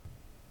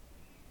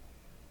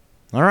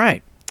All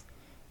right.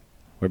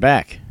 We're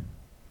back.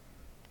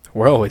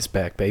 We're always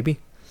back, baby.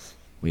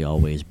 We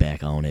always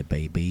back on it,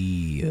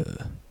 baby. Hey,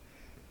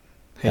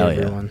 Hell yeah.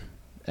 everyone.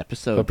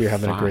 Episode Hope you're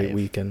having 5. a great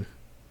weekend.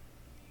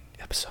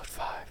 Episode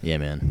 5. Yeah,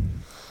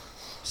 man.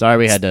 Sorry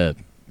we had to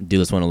do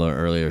this one a little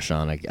earlier,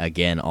 Sean. I,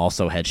 again,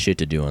 also had shit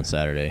to do on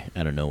Saturday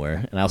out of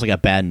nowhere. And I also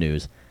got bad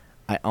news.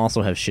 I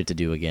also have shit to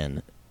do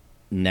again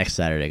next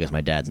Saturday because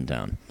my dad's in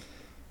town.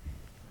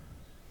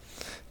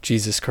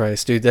 Jesus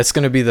Christ, dude. That's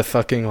going to be the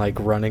fucking,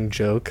 running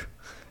joke.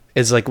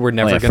 It's like we're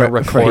never yeah, going to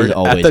record Freddie's at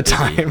always the busy.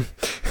 time.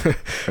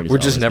 Freddie's We're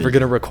just always never busy.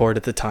 going to record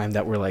at the time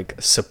that we're,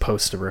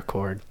 supposed to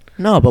record.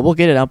 No, but we'll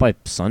get it out by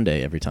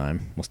Sunday every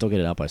time. We'll still get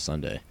it out by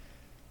Sunday.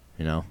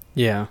 You know?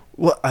 Yeah.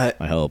 Well, I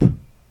hope.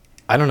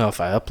 I don't know if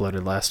I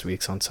uploaded last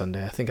week's on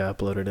Sunday. I think I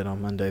uploaded it on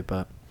Monday,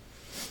 but...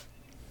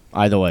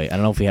 Either way, I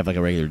don't know if we have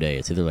a regular day.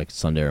 It's either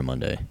Sunday or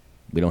Monday.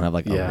 We don't have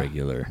a Yeah.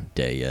 regular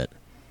day yet.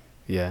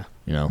 Yeah.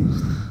 You know?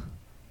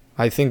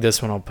 I think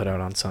this one I'll put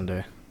out on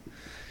Sunday.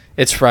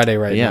 It's Friday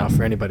Yeah. now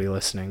for anybody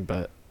listening,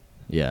 but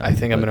Yeah. I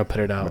think I'm but going to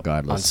put it out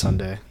regardless. on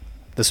Sunday.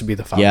 This would be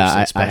the Father's Yeah, Day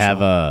I special.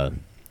 have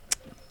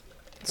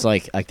it's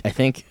I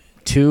think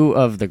 2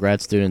 of the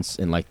grad students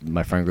in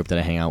my friend group that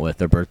I hang out with,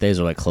 their birthdays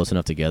are close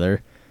enough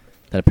together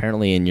that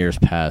apparently in years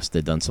past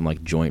they've done some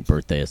joint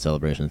birthday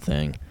celebration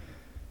thing,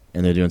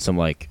 and they're doing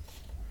some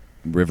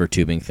river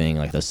tubing thing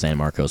the San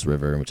Marcos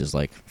River, which is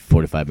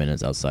 45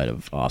 minutes outside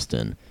of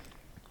Austin,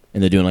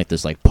 and they're doing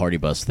this party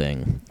bus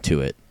thing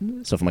to it.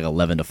 So from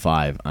 11 to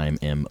 5, I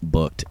am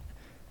booked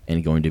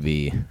and going to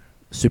be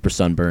super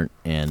sunburnt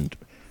and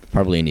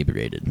probably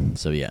inebriated.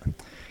 So yeah,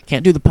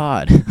 can't do the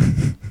pod.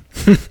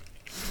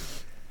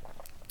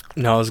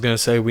 No, I was going to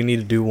say we need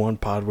to do one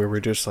pod where we're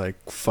just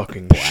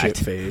fucking Blacked.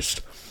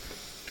 shit-faced.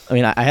 I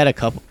mean, I had a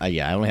couple. I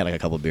only had a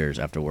couple beers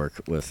after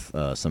work with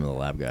some of the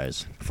lab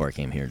guys before I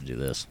came here to do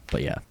this.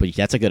 But yeah,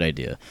 that's a good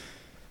idea.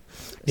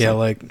 It's Yeah,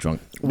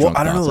 drunk. well, drunk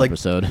I don't know, thoughts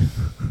episode.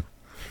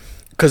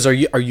 Because are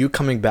you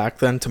coming back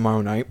then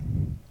tomorrow night?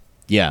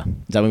 Yeah, is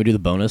that when we do the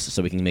bonus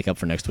so we can make up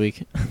for next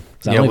week?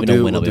 'Cause I Yeah, don't we'll even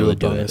know when do, I'll we'll be do able a to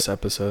do bonus it.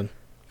 episode.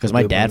 Because We'll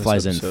my do a dad bonus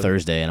flies in episode.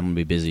 Thursday and I'm gonna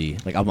be busy.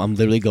 I'm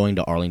literally going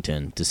to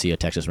Arlington to see a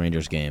Texas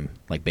Rangers game,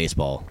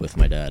 baseball, with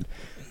my dad,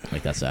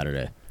 that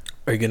Saturday.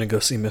 Are you going to go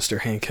see Mr.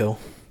 Hank Hill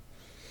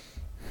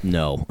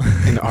No.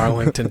 in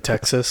Arlington,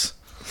 Texas?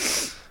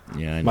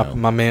 Yeah, I know.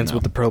 My man's No.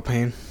 with the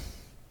propane.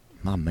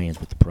 My man's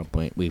with the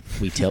propane.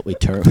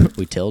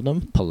 We told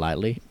them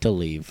politely to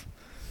leave.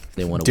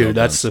 They want to. Dude,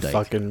 that's the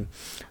fucking...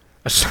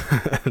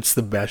 That's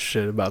the best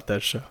shit about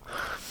that show.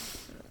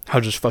 How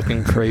just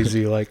fucking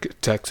crazy,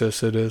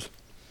 Texas it is.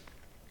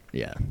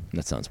 Yeah,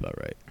 that sounds about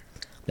right.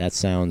 That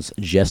sounds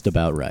just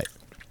about right.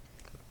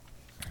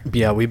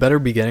 Yeah, we better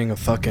be getting a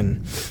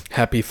fucking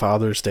Happy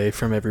Father's Day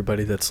from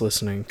everybody that's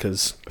listening,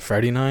 because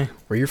Freddie and I,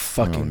 we're your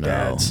fucking Oh, no.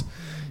 dads.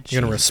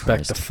 You're going to Jesus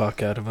respect the Christ.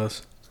 fuck out of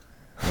us.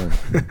 Well,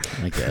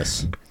 I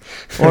guess.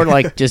 Or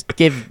just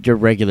give your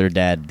regular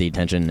dad the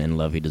attention and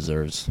love he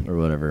deserves, or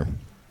whatever.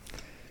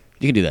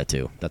 You can do that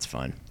too. That's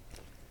fine.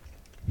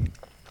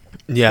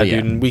 Yeah, But dude, yeah.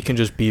 and we can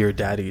just be your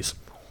daddies.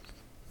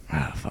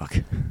 Ah, fuck.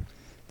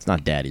 It's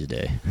not Daddy's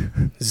Day.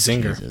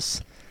 Zinger.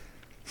 Jesus.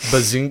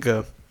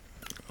 Bazinga.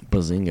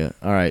 Bazinga.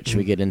 All right, should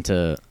we get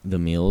into the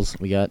meals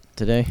we got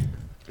today?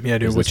 Yeah,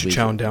 dude, Is what this you week-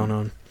 chowing down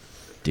on?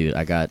 Dude,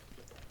 I got,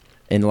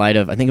 in light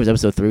of, I think it was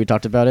episode 3 we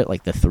talked about it,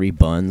 the 3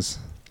 buns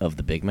of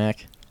the Big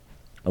Mac.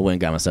 I went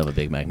and got myself a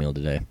Big Mac meal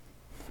today.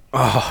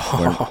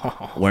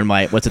 Oh, We're in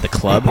my, what's it, the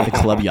club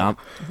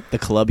yarmulke, the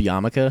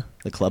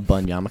club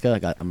bun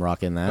yarmulke. I'm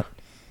rocking that.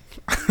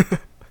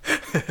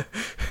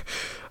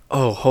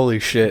 oh, holy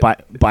shit.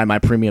 Buy my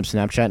premium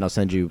Snapchat and I'll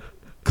send you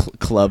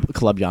club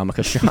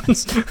yarmulke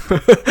shots.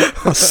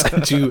 I'll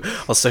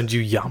send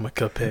you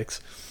yarmulke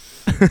pics.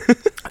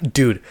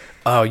 Dude,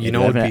 oh, you Yeah,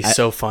 know what would be I-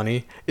 so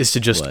funny is to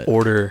just What?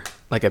 order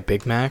a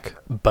Big Mac,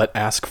 but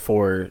ask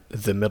for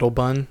the middle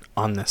bun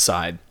on the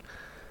side.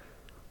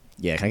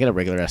 Yeah, can I get a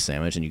regular ass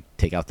sandwich and you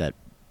take out that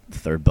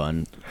third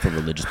bun for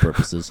religious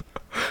purposes?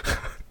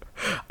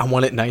 I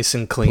want it nice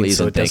and clean Please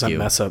so and it thank doesn't you.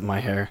 mess up my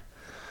hair.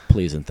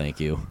 Please and thank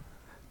you.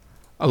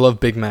 I love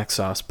Big Mac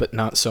sauce, but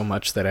not so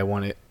much that I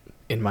want it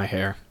in my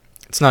hair.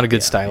 It's not a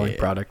good Yeah, styling yeah.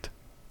 product.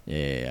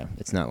 Yeah.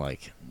 It's not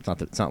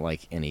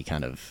like any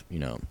kind of,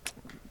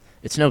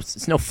 it's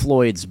no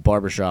Floyd's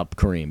barbershop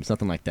cream. It's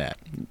nothing like that.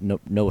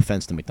 No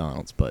offense to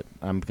McDonald's, but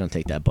I'm gonna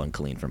take that bun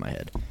clean from my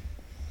head.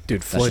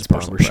 Dude, just Floyd's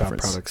personal barbershop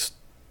preference. products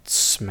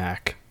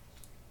smack.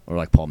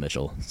 Or Paul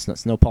Mitchell.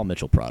 It's no Paul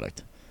Mitchell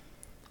product.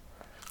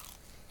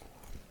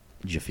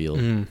 Did you feel?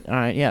 Mm. All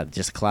right, yeah,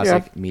 just a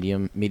classic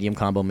medium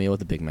combo meal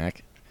with a Big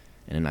Mac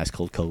and a nice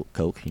cold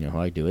Coke. You know how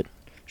I do it.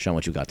 Sean,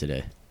 what you got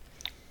today?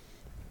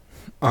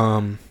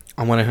 I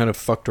went ahead and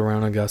fucked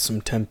around. I got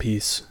some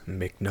 10-piece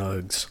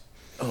McNugs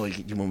Oh,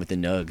 you went with the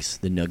nugs,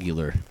 the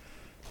nugular.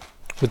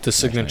 with the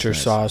signature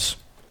nice. sauce.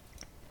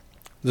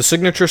 The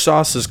signature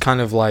sauce is kind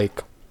of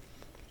like...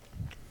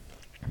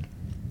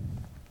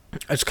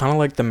 It's kind of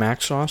like the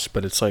Mac sauce,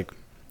 but it's like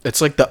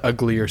the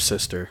uglier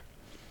sister.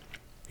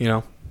 You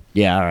know?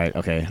 Yeah, all right,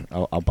 okay,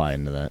 I'll buy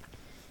into that.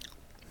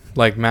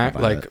 Like I'll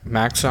buy that.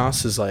 Mac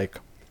Sauce is like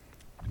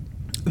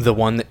the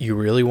one that you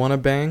really want to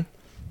bang,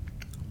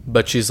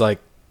 but she's like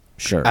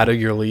Sure. out of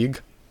your league.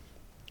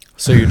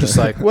 So you're just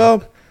like,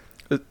 well,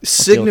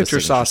 signature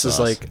sauce is sauce.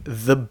 like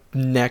the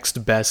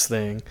next best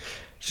thing.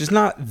 She's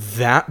not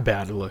that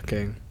bad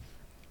looking.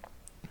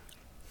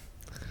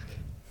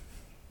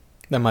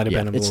 That might have Yeah,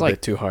 been a it's little like-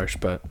 bit too harsh,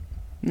 but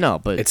No,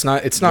 but it's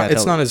not Yeah, it's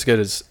tell- not as good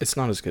as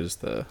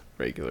the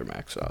regular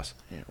Mac Sauce.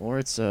 yeah, or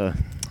it's yeah.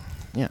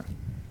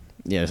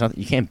 Yeah, it's not,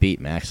 you can't beat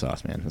Mac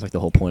Sauce, man. That's like the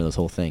whole point of this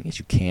whole thing is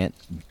you can't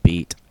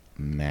beat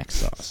Mac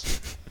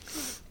Sauce.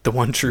 The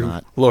one true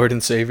Not- Lord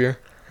and Savior.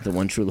 The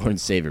one true Lord and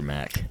Savior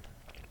Mac.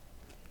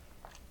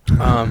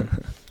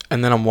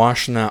 And then I'm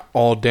washing that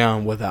all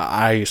down with an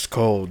ice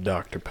cold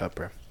Dr.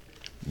 Pepper.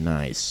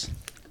 Nice.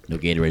 No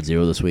Gatorade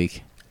Zero this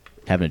week.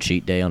 Having a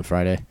cheat day on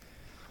Friday.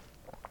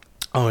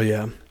 Oh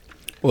yeah.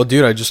 Well,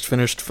 dude, I just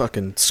finished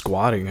fucking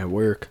squatting at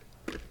work.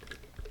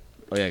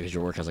 Oh yeah, because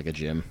your work has like a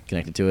gym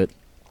connected to it.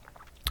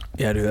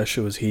 Yeah, dude, that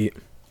shit was heat.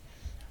 Yeah,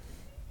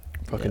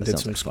 Fucking that did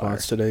sounds some like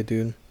squats fire. today,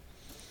 dude.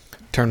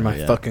 Turned my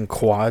Yeah. fucking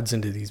quads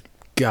into these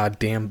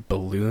goddamn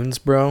balloons,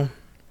 bro.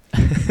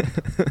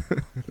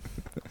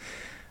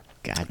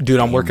 God, Dude,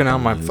 I'm damn working out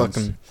my balloons.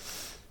 fucking...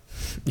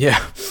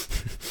 Yeah.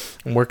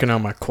 I'm working out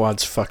my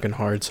quads fucking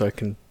hard so I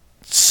can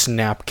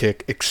snap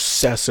kick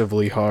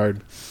excessively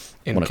hard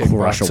I in want to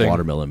crush a kickboxing.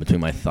 watermelon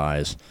between my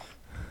thighs.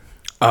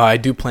 I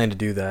do plan to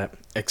do that,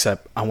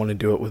 except I want to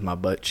do it with my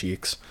butt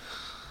cheeks.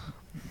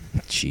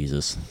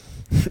 Jesus.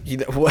 You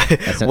know, what,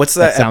 That's- what's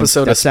that, sounds-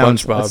 episode that of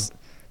sounds- SpongeBob?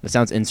 That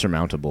sounds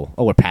insurmountable.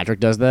 Oh, where Patrick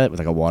does that with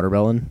like a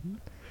watermelon?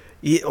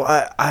 Yeah,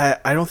 well,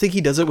 I don't think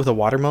he does it with a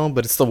watermelon,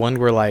 but it's the one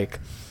where like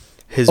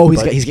his Oh, he's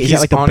butt- got- he's got,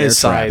 like, the on bear his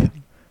trap. side.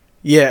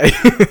 Yeah.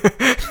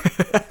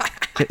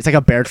 It's like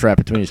a bear trap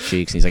between his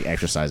cheeks, and he's like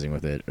exercising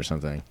with it or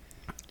something.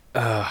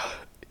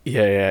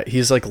 Yeah.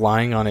 He's like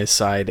lying on his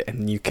side,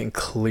 and you can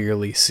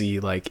clearly see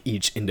like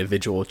each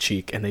individual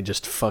cheek, and they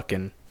just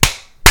fucking.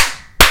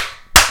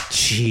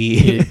 Gee,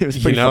 You- it was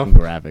you pretty know? fucking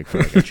graphic for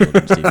like a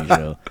children's TV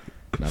show.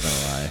 Not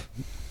gonna lie,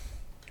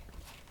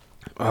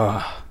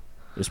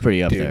 it was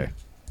pretty up Dude. there.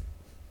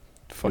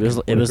 Fucking, It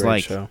what a was great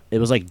like show. it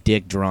was like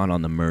dick drawn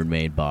on the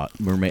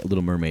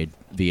Little Mermaid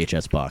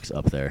VHS box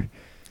up there,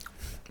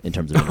 in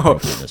terms of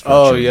inappropriateness for a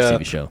children's yeah.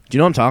 TV show. Do you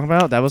know what I'm talking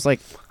about? That was like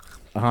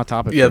a hot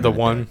topic. Yeah, for a the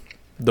minute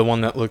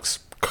one that looks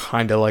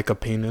kind of like a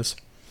penis.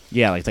 there.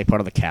 Yeah, like it's like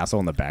part of the castle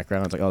in the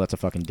background. It's like, oh, that's a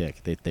fucking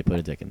dick. They put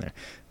a dick in there.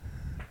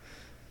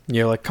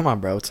 You're like, come on,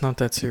 bro, it's not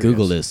that serious.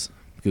 Google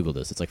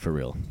this. It's like for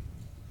real.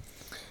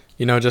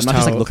 You know, I'm just not how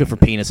just like looking for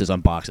penises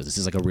on boxes. This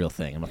is like a real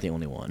thing. I'm not the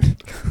only one.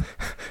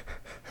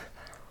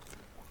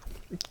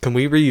 Can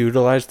we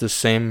reutilize the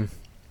same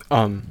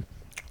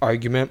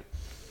argument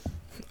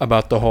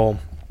about the whole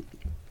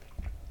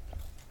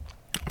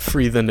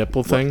free the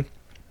nipple thing?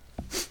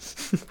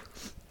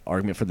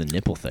 Argument for the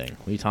nipple thing.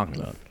 What are you talking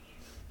about?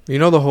 You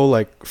know the whole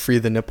like free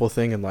the nipple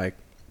thing and like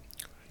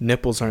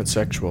nipples aren't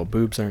sexual,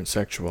 boobs aren't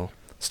sexual.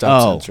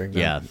 Stop censoring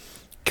them. yeah.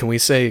 Can we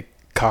say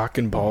cock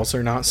and balls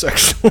are not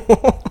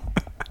sexual?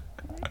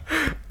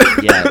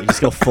 Yeah, you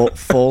just go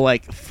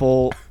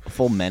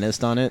full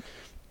menaced on it.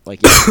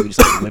 Like, yeah, we just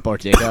like, whip our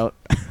dick out.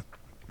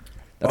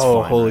 That's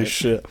oh, fine, holy right?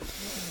 shit.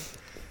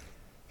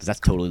 'Cause that's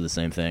totally the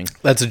same thing.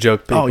 That's a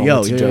joke, people. Oh, yo,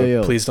 That's a yo, joke.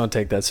 yo. Please don't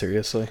take that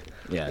seriously.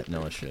 Yeah,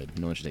 no one should.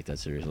 No one should take that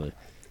seriously.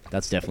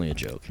 That's definitely a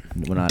joke.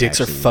 We're not Dicks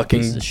are actually fucking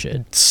pieces of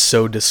shit.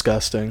 so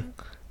disgusting.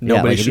 Yeah,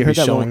 Nobody like, have you should be heard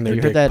that showing their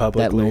you dick heard that,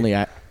 publicly. that lonely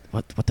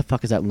what the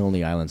fuck is that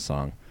Lonely Island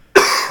song?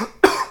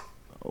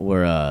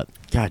 Where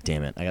god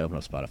damn it, I gotta open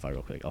up Spotify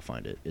real quick. I'll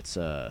find it. It's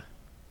holy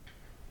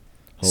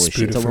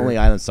shit, it's a Spoutifer. Lonely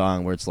Island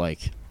song where it's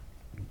like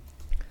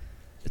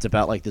it's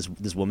about like this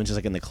woman just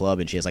like in the club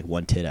and she has like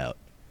one tit out.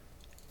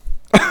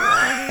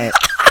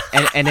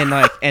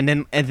 and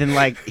then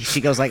like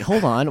she goes like,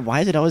 hold on,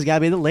 why is it always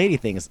gotta be the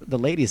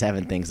ladies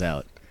having things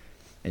out?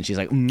 And she's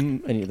like,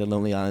 and the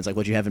Lonely Island's like,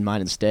 what you have in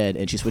mind instead?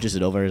 And she switches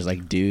it over as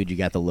like, dude, you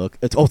got the look.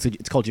 It's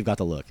called You've Got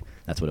the Look.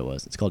 That's what it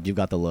was. It's called You've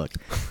Got the Look.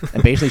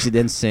 And basically she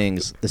then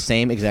sings the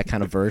same exact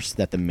kind of verse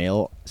that the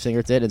male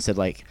singer did and said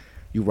like,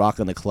 you rock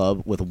on the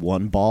club with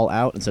one ball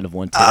out instead of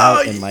one tit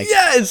out. And like,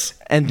 yes!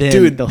 and then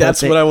Dude, the whole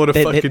that's thing- what I want to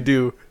they- fucking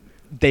do.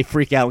 They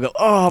freak out and go,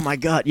 oh my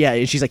god, yeah.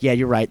 And she's like, yeah,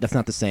 you're right. That's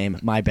not the same.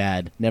 My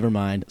bad. Never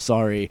mind.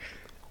 Sorry.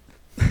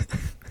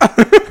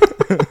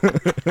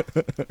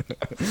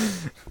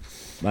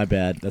 My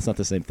bad. That's not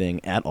the same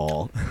thing at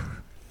all.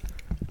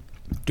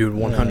 Dude,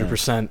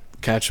 100%.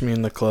 Catch me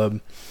in the club.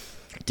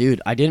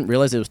 Dude, I didn't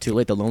realize it was too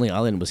late. The Lonely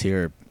Island was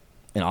here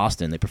in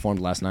Austin. They performed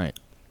last night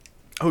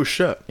Oh,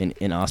 shit.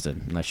 in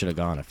Austin, and I should have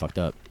gone. I fucked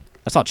up.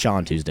 I saw Shaw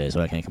on Tuesday, so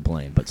I can't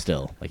complain. But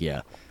still, like,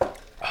 yeah.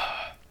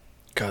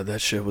 God,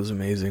 that shit was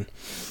amazing.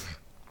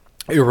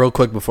 Hey, real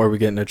quick before we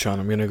get into Chon,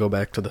 I'm going to go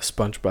back to the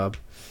SpongeBob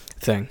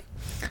thing.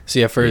 So,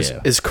 yeah, first,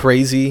 Yeah. as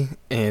crazy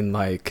and,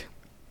 like,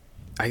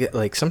 I get,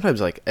 like, sometimes,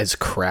 like, as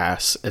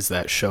crass as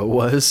that show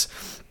was,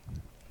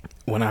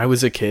 when I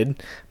was a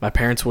kid, my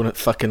parents wouldn't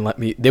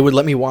fucking they would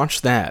let me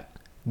watch that,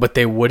 but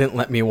they wouldn't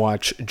let me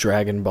watch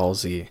Dragon Ball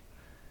Z.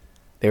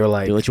 They were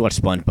like, They let you watch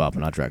SpongeBob, but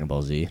not Dragon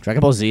Ball Z.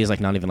 Dragon Ball Z is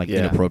like not even like Yeah.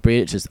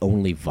 inappropriate. It's just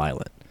only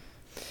violent.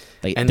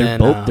 Like And they're then,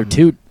 both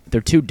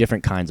they're two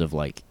different kinds of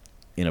like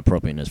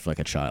inappropriateness for like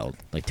a child.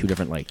 Like two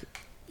different like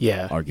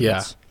yeah,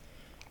 arguments.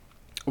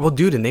 yeah. Well,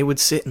 dude, and they would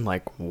sit and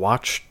like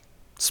watch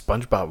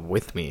SpongeBob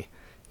with me.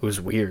 It was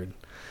weird.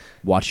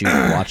 Watch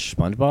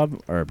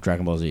SpongeBob or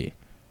Dragon Ball Z.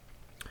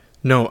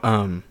 No,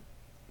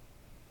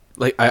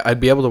 like I'd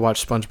be able to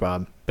watch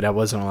SpongeBob, but I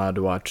wasn't allowed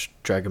to watch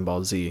Dragon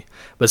Ball Z.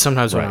 But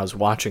sometimes when Right. I was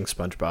watching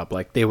SpongeBob,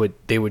 like they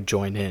would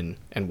join in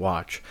and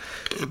watch.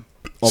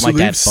 Oh, So my they've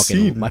dad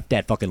seen- my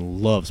dad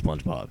fucking loves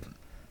SpongeBob.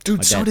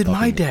 Dude, so did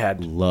my fucking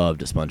dad.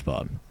 Loved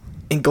SpongeBob.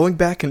 And going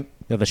back and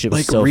Yeah, that shit was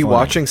like so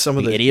rewatching funny. some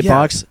of the Idiot yeah.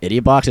 Box.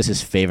 Idiot Box is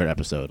his favorite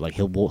episode. Like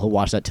he'll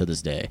watch that till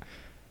this day.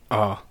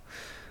 Oh,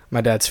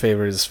 my dad's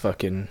favorite is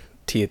fucking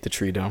Tea at the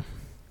Tree Dome.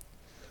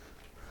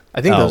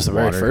 I think that was the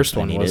very Water. first I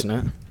one, Need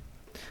wasn't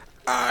it?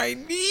 I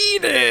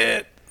need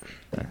it.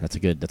 Yeah, that's a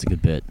good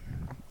bit.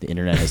 The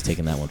internet has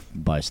taken that one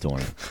by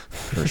storm,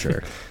 for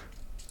sure.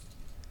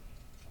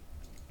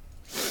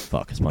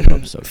 Fuck,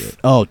 SpongeBob is so good.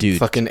 Oh, dude.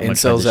 Fucking I'm gonna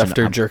incels transition-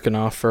 after I'm- jerking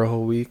off for a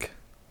whole week.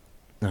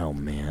 Oh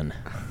man.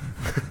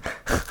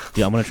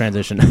 Dude, I'm gonna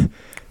transition.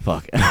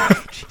 Fuck.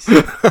 Jesus.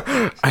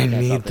 I That's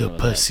need something the with that.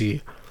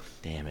 pussy.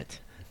 Damn it,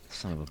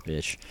 son of a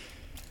bitch.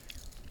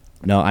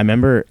 No, I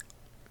remember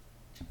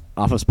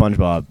off of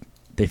SpongeBob,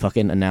 they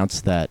fucking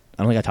announced that.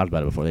 I don't think I talked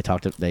about it before.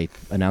 They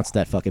announced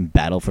that fucking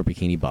Battle for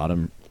Bikini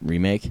Bottom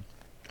remake.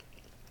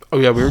 Oh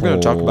yeah, we were going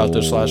to talk about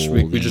this last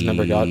week. We just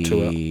never got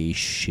to it. Holy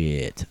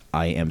shit!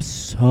 I am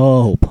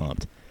so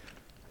pumped.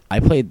 I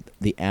played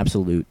the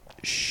absolute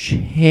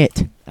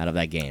shit out of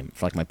that game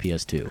for like my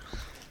PS2.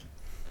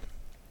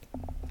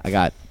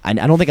 I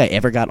don't think I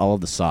ever got all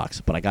of the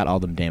socks, but I got all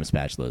them damn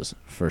spatulas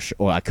for sure.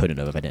 Well, I couldn't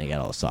have if I didn't get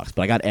all the socks,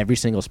 but I got every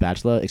single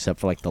spatula except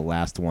for like the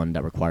last one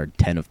that required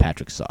 10 of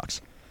Patrick's socks.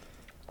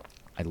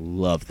 I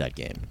loved that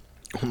game.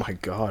 Oh my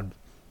god.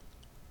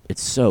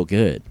 It's so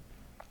good.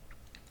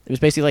 It was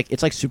basically like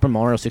it's like Super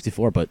Mario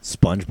 64, but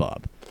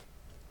SpongeBob.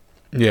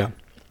 Yeah.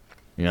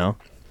 You know?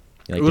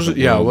 Like It was-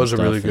 different yeah, it worlds was a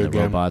and really stuff and good the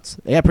game. robots.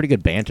 They had pretty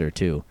good banter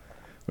too.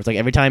 Where it's like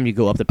every time you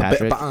go up to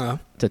Patrick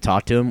to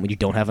talk to him when you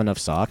don't have enough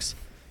socks,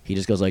 he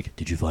just goes like,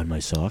 "Did you find my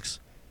socks?"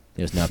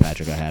 He goes, "No,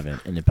 Patrick, I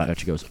haven't." And then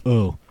Patrick goes,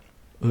 "Oh,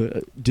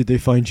 did they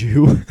find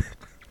you?"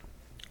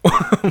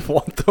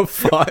 What the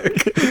fuck?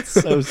 It's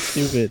so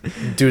stupid.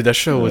 Dude, that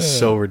show was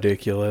so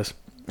ridiculous.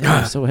 Yeah,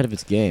 it was so ahead of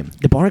its game.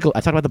 The barnacle. I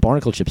talked about the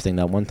barnacle chips thing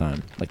that one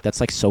time. Like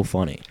that's like so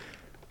funny.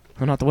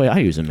 Well, not the way I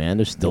use them, man.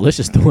 It's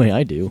delicious the way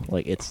I do.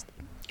 Like it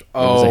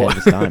was ahead of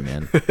its time,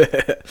 man.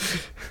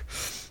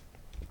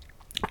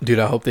 Dude,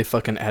 I hope they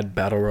fucking add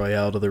Battle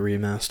Royale to the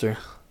remaster.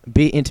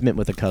 Be intimate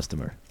with a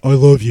customer. I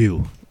love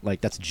you.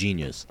 Like that's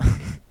genius.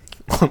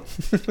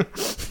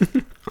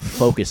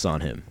 Focus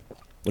on him.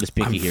 What is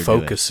Pinky I'm here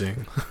focusing.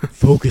 doing?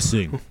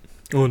 Focusing.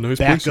 Oh, nice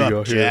Back picture you up,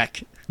 got here.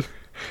 Jack.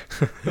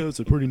 That's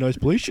a pretty nice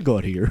place you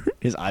got here.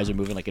 His eyes are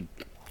moving like in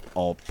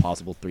all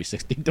possible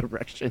 360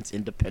 directions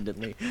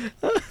independently.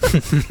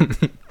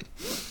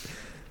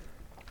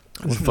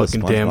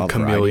 Fucking damn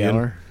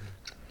chameleon.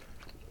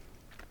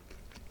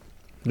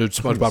 Dude,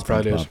 SpongeBob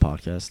Fridays.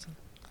 podcast.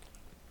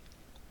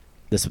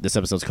 This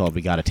episode's called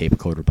 "We Got a Tape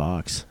Recorder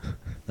Box."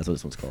 That's what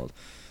this one's called.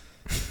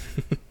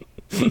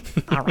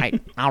 all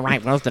right.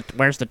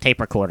 Where's the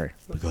tape recorder?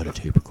 We got a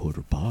tape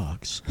recorder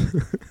box.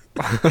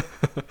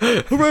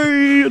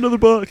 Hooray! Another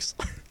box.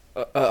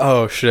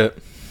 Oh shit.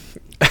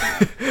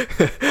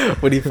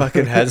 When he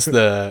fucking has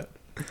the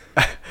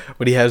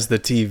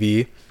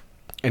TV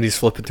and he's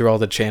flipping through all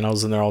the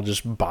channels and they're all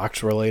just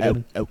box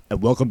related.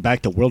 Welcome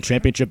back to World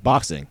Championship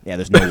Boxing. Yeah,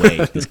 there's no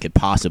way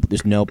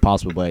there's no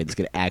possible way this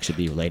could actually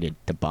be related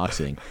to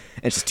boxing.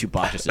 And it's just two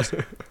boxes. Just,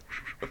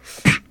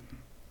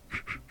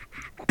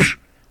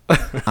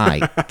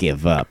 I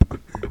give up.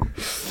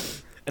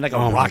 And like a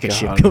Oh my rocket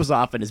ship God. goes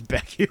off in his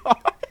backyard.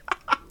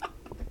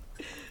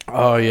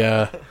 Oh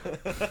yeah.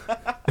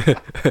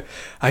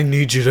 I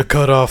need you to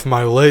cut off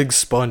my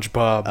legs,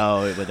 SpongeBob.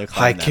 Oh, but they're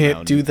I climbing that can't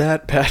mountain. do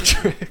that,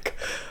 Patrick.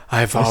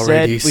 I've I said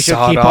already we should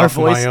sawed keep our off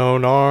voice- my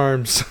own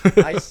arms.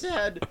 I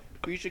said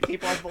we should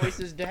keep our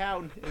voices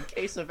down in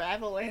case of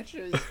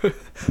avalanches.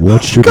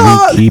 What should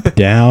God! we keep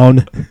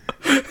down?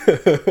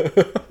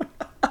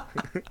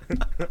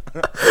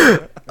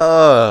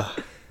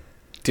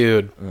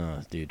 Dude.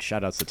 Dude,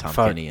 shout outs to Tom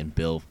Fuck. Kenny and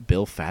Bill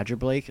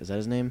Fagerblake. Is that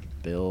his name?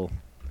 Bill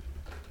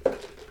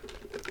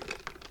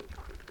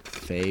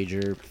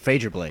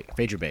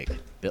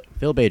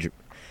Fagerblake.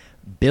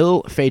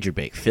 Bill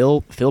Fagerbake.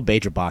 Phil Bill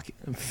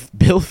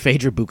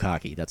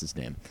Fagerbukaki. That's his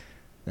name.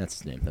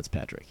 That's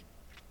Patrick.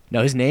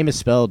 No, his name is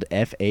spelled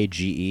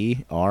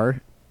Fagerbake.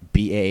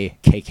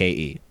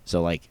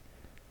 So like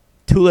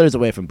 2 letters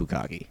away from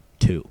Bukaki.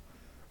 2.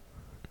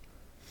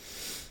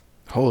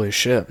 Holy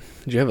shit.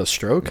 Did you have a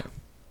stroke?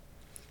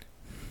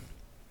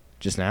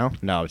 Just now?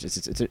 No, it's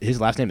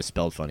his last name is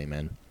spelled funny,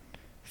 man.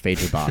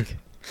 Fagerbach.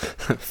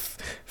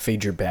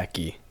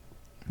 Fagerbacky.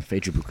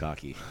 Fager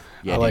Bukaki.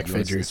 Yeah, I like dude, you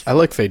want Fager. his- I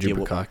like Fager Yeah,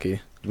 well- Bukaki.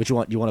 What you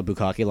want? You want a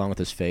Bukaki along with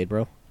his fade,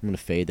 bro? I'm gonna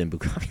fade then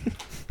Bukkake.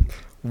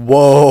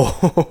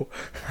 Whoa.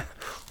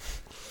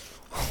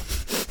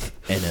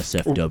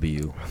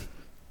 NSFW.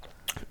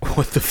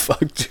 What the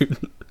fuck, dude?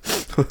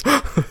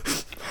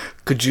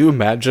 Could you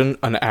imagine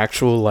an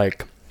actual,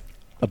 like...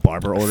 A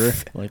barber order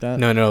like that?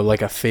 No,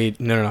 like a fade...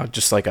 No,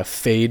 just like a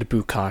fade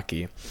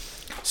bukkake.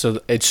 So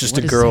it's just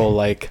What a is girl, that?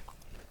 like...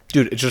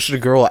 Dude, it's just a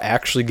girl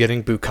actually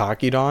getting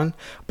bukkake'd on,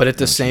 but at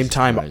the same Jesus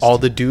time, Christ. all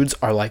the dudes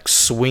are, like,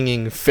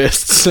 swinging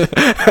fists at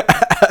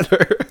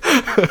her.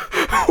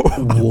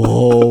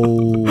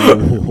 Whoa.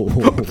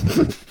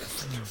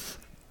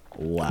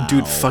 Wow.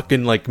 Dude,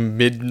 fucking, like,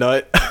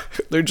 mid-nut.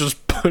 They're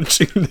just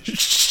punching the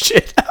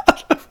shit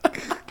out of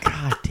her.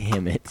 God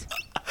damn it.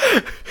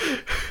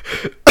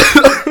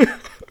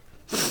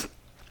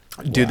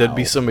 Dude, that'd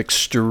be Wow. some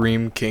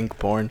extreme kink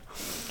porn.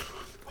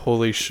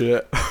 Holy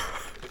shit.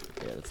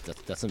 Yeah,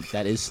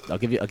 that is. I'll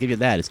give you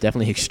that. It's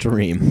definitely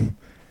extreme.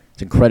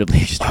 It's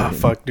incredibly extreme. Oh,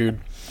 fuck, dude.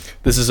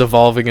 This is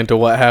evolving into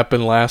what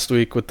happened last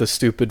week with the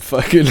stupid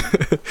fucking...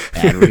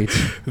 Ad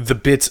reads. The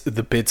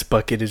bits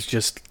bucket is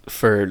just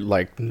for,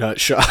 like, nut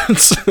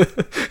shots.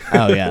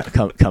 Oh yeah,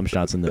 cum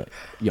shots in the.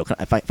 Yo,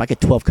 if I get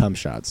 12 cum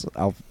shots,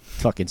 I'll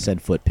fucking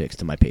send foot pics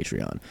to my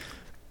Patreon.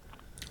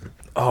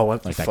 Oh,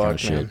 what Like the that kind fuck, of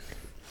shit. man.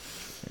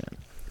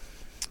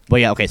 But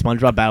yeah, okay.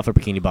 SpongeBob Battle for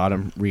Bikini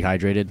Bottom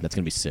rehydrated. That's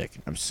gonna be sick.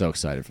 I'm so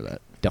excited for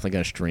that. Definitely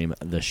gonna stream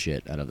the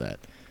shit out of that.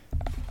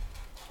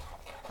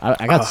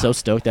 I got so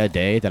stoked that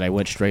day that I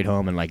went straight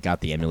home and like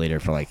got the emulator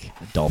for like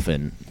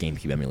Dolphin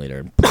GameCube emulator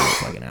and played it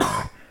for like an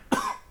hour.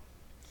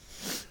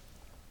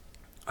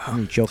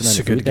 I'm choking on It's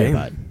your a good food there, game.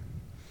 bud.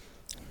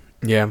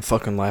 Yeah, I'm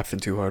fucking laughing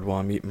too hard while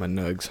I'm eating my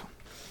nugs.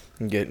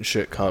 I'm getting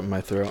shit caught in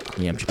my throat.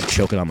 Yeah, I'm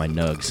choking on my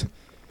nugs.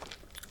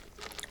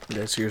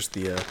 Guys, here's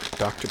the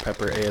Dr.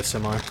 Pepper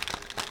ASMR.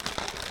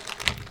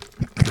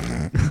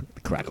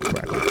 Crackle,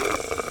 crackle.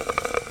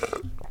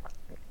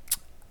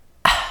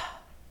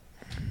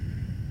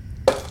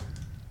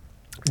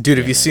 Dude,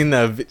 have you seen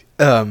the...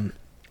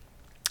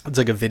 it's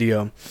like a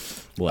video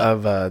What?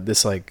 of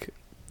this, like,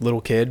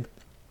 little kid.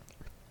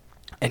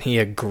 And he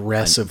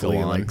aggressively,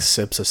 Go on. like,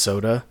 sips a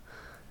soda.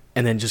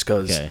 And then just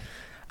goes... Okay.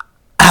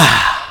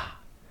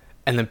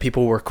 And then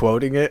people were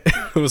quoting it.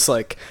 It was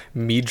like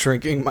me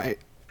drinking my...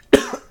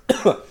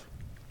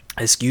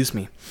 Excuse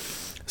me.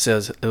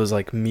 Says it was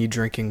like me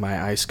drinking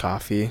my iced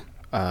coffee,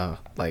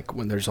 like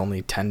when there's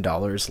only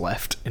 $10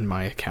 left in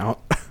my account.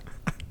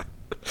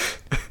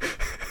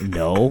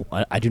 No,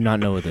 I do not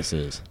know what this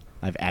is.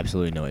 I have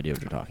absolutely no idea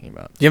what you're talking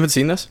about. You haven't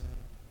seen this?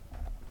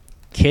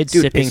 Kid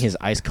Dude, sipping it's- his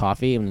iced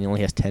coffee and he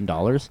only has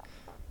 $10.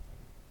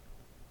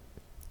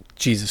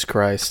 Jesus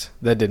Christ,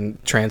 that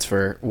didn't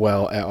transfer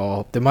well at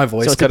all. Did my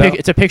voice So it's cut out?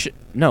 it's a picture.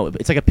 No,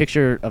 it's like a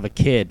picture of a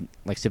kid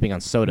like sipping on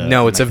soda.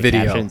 No, and, it's like, a the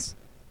video. captions-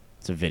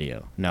 It's a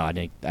video. No, I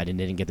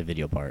didn't get the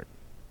video part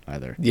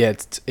either. Yeah,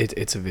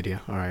 it's a video.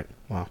 All right.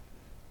 Wow.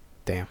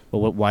 Damn.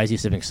 Well, why is he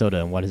sipping soda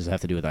and what does it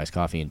have to do with iced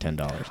coffee and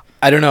 $10?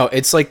 I don't know.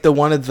 It's like the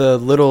one of the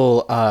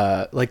little,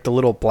 like the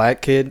little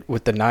black kid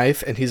with the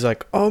knife, and he's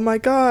like, "Oh my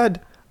god,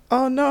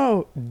 oh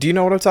no." Do you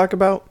know what I'm talking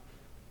about?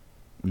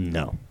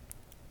 No.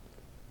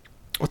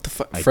 What the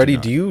fuck, I do Freddie?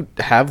 not. Do you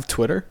have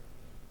Twitter?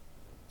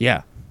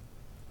 Yeah,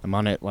 I'm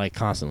on it like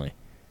constantly.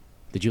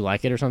 Did you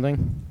like it or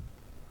something?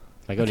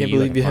 If I go I to can't you,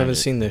 believe can you find haven't it.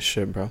 seen this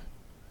shit, bro.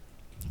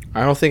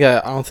 I don't think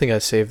I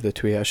saved the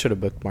tweet. I should have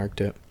bookmarked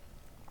it.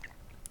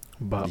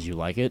 But Did you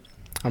like it?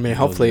 I mean,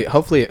 What was it?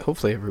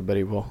 hopefully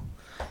everybody will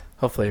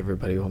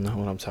know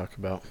what I'm talking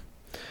about.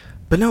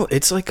 But no,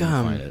 it's like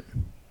Couldn't find it.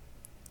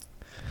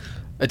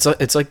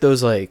 it's like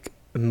those like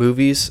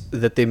movies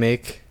that they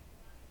make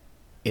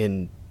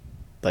in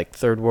like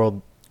third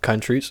world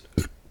countries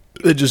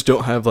that just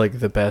don't have like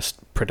the best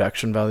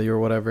production value or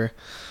whatever.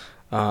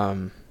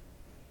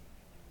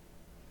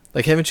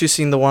 Like, haven't you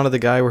seen the one of the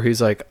guy where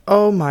he's like,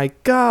 "Oh my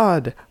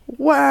god,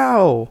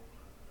 wow"?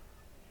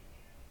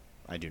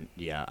 I do.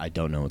 Yeah, I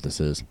don't know what this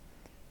is.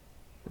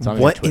 It's not on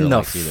your What Twitter in the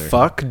likes either.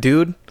 fuck,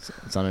 dude?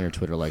 It's not on your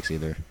Twitter likes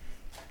either.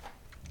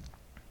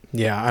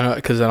 Yeah, I know,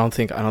 because I don't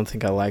think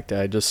I liked it.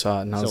 I just saw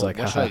it and I was So like,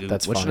 what, should haha, I, Google-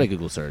 that's what should I funny.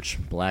 Google search?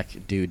 Black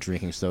dude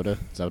drinking soda.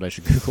 Is that what I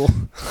should Google?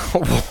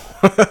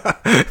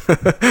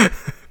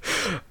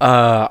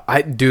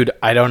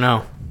 I don't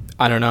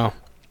know.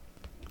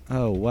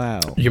 Oh wow.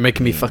 You're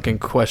making me fucking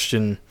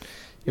question.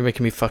 You're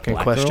making me fucking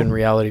Black question girl?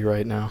 reality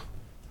right now.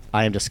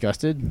 I am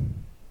disgusted.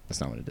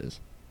 That's not what it is.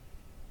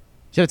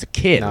 You said it's a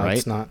kid, No, right?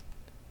 it's not.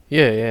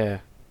 Yeah.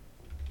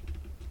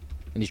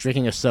 And he's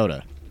drinking a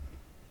soda.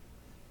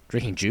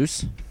 Drinking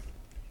juice?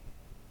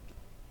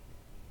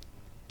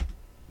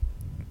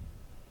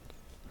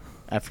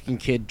 African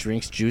kid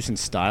drinks juice in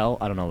style?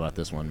 I don't know about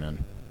this one,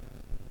 man.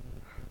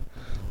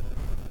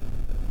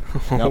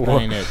 Nope,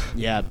 that ain't it.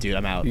 Yeah, dude,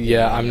 I'm out.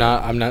 Yeah, I'm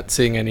not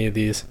seeing any of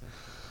these.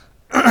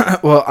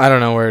 Well, I don't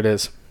know where it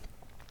is.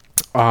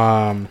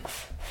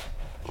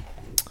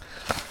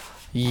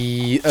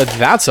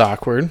 That's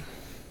awkward.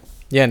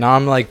 Yeah, now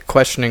I'm like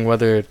questioning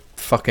whether it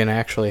fucking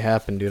actually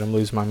happened, dude. I'm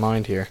losing my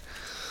mind here.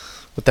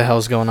 What the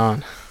hell's going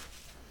on?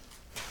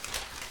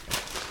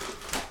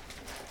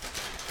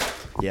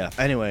 Yeah.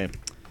 Anyway,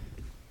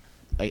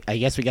 I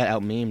guess we got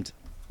out memed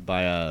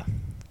by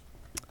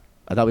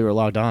I thought we were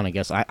logged on. I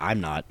guess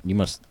I'm not. You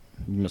must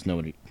know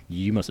what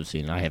you must have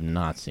seen it. I have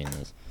not seen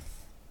this.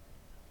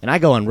 And I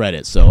go on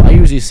Reddit, so I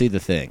usually see the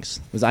things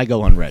because I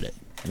go on Reddit,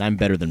 and I'm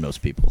better than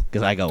most people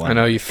because I go on. I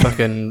know you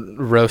fucking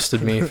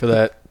roasted me for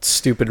that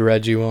stupid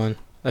Reggie one.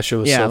 That shit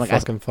was so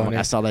fucking funny.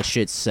 I saw that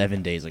shit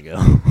 7 days ago.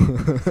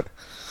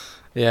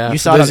 Yeah, you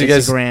saw it on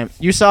Instagram.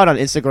 You saw it on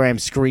Instagram,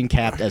 screen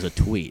capped as a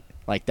tweet.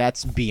 Like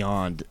that's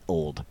beyond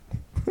old.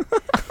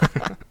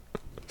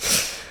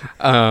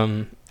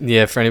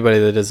 Yeah, for anybody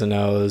that doesn't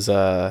know,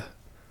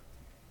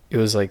 it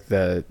was like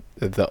the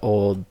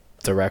old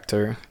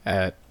director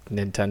at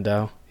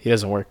Nintendo. He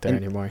doesn't work there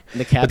anymore.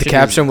 But the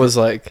caption was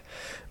like,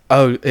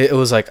 "Oh, it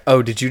was like,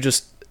 oh, did you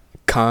just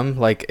come?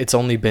 Like, it's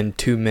only been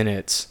 2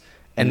 minutes."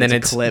 And then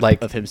it's clip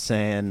like of him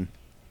saying,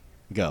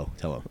 "Go,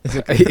 tell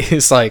him."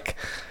 He's like,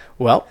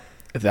 "Well,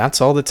 that's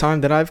all the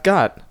time that I've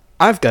got.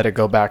 I've got to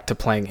go back to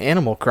playing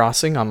Animal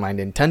Crossing on my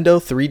Nintendo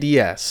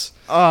 3DS."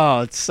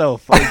 Oh, it's so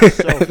funny. It's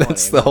so funny.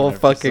 That's the whole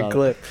fucking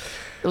clip.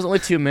 It was only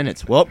 2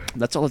 minutes. Well,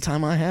 that's all the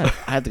time I had.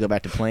 I had to go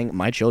back to playing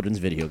my children's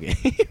video game.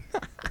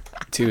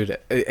 Dude,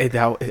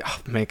 oh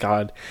my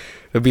god,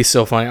 it'd be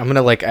so funny. I'm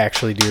gonna like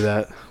actually do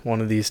that one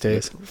of these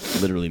days.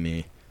 It's literally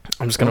me.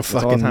 I'm just gonna That's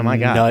all the fucking time I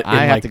got. nut in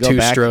I have like to go 2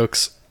 back-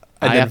 strokes.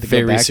 I And then have to go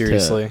very back to-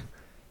 seriously.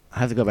 I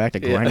have to go back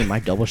to Yeah. grinding my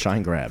double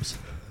shine grabs.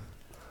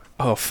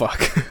 Oh fuck,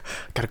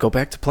 gotta go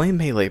back to playing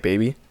Melee,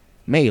 baby.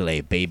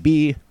 Melee,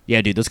 baby.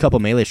 Yeah, dude, those couple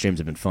Melee streams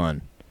have been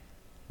fun.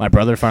 My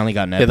brother finally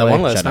got Netplay. Yeah, the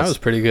one last night was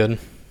pretty good.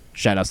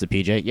 Shout outs to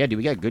PJ. Yeah, dude,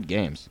 we got good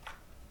games.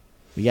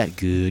 We got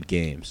good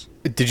games.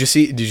 Did you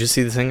see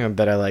the thing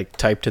that I like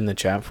typed in the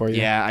chat for you?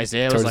 Yeah,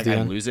 Isaiah was Towards like, the I'm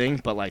end? losing,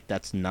 but like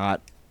that's not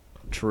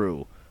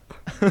true.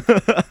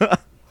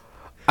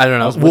 I don't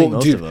know. I was winning Well,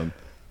 most dude, of them.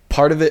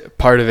 part of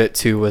it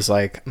too was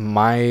like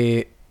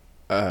my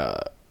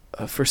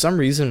for some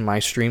reason my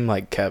stream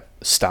like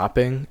kept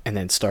stopping and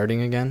then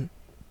starting again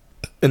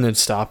and then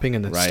stopping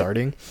and then Right.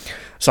 starting,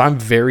 so I'm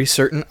very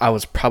certain I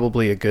was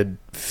probably a good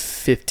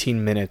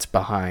 15 minutes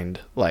behind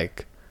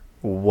like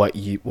what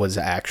was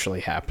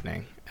actually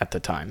happening at the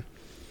time.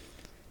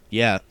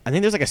 Yeah, I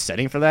think there's like a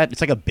setting for that.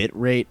 It's like a bit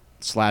rate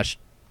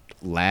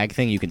 / lag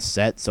thing you can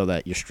set so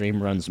that your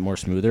stream runs more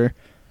smoother.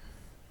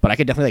 But I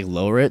could definitely like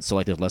lower it so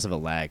like there's less of a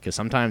lag because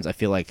sometimes I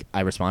feel like I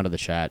respond to the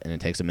chat and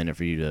it takes a minute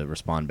for you to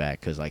respond back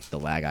because like the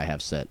lag I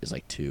have set is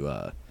like too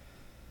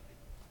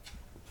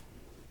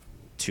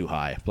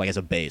high, like as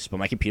a base. But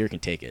my computer can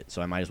take it,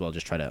 so I might as well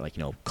just try to like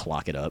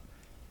clock it up.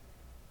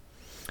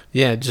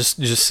 Yeah, just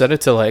set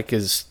it to like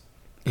as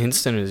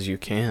instant as you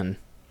can.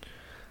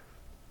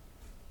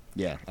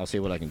 Yeah, I'll see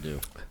what I can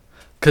do.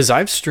 Cause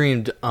I've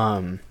streamed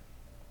cause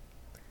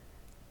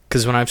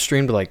when I've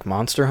streamed like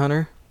Monster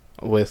Hunter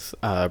with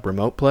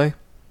remote play,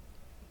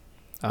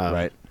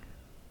 Right.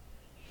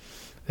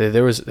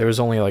 there was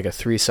only like a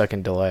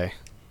 3-second delay,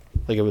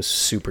 like it was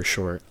super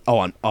short.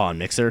 Oh, on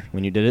Mixer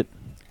when you did it.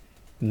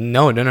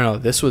 No,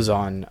 this was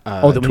on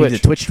When you Twitch.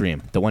 did the Twitch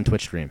stream, the one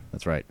Twitch stream.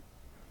 That's right.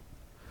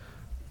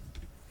 I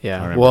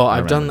Yeah, remember- well I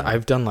I've done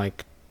remember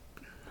like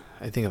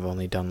I think I've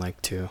only done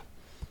like 2.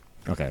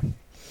 Okay.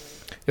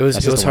 It was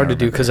That's it just was the hard one to I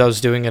do remember. because I was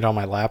doing it on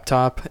my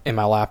laptop, and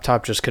my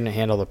laptop just couldn't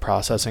handle the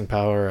processing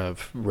power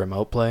of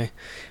remote play,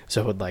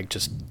 so it would like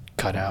just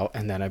cut out,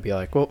 and then I'd be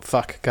like, "Well,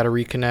 fuck, gotta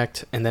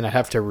reconnect," and then I'd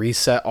have to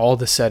reset all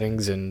the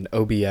settings in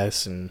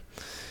OBS, and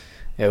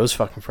yeah, it was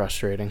fucking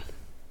frustrating.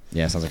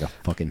 Yeah, sounds like a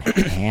fucking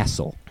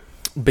hassle.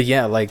 But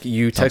yeah, like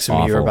you Sounds texted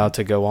me you were awful. about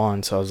to go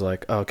on, so I was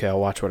like, okay, I'll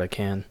watch what I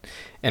can,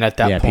 and at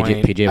that Yeah,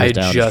 point, PJ was I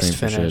down to just stream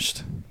for shit.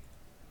 finished.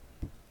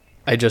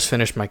 I just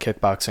finished my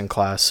kickboxing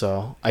class,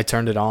 so I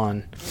turned it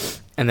on,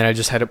 and then I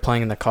just had it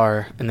playing in the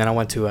car, and then I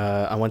went to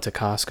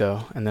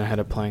Costco, and then I had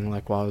it playing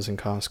like while I was in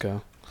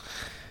Costco.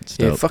 It's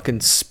Yeah, dope. fucking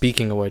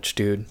speaking of which,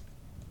 dude,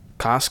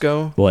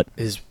 Costco What?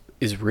 is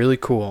really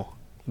cool,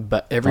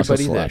 but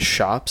everybody Costco's that slush.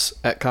 shops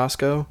at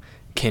Costco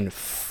can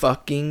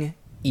fucking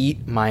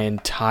eat my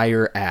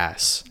entire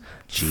ass.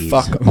 Jeez.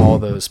 Fuck all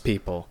those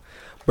people,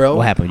 bro.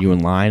 What happened? You in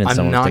line and I'm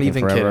someone was not taking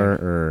even forever,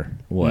 or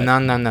what?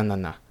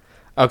 No.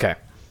 Okay.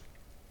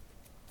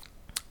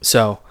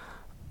 So,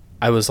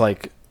 I was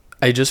like,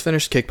 I just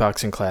finished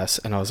kickboxing class,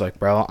 and I was like,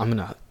 bro, I'm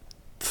gonna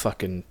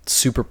fucking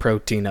super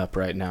protein up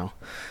right now.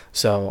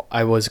 So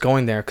I was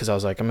going there because I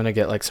was like, I'm gonna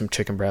get like some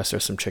chicken breast or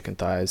some chicken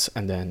thighs,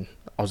 and then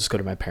I'll just go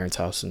to my parents'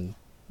 house and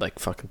like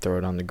fucking throw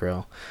it on the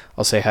grill.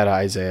 I'll say hi to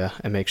Isaiah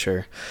and make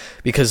sure,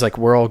 because like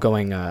we're all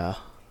going.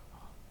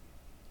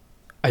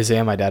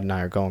 Isaiah, my dad, and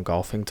I are going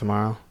golfing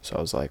tomorrow, so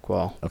I was like,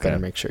 well, Okay. gotta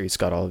make sure he's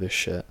got all of his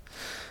shit.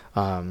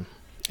 And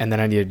then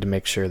I needed to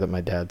make sure that my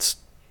dad's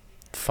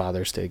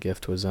Father's Day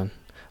gift was in.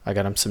 I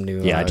got him some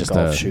new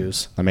golf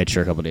shoes. I made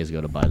sure a couple days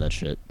ago to buy that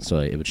shit so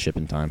it would ship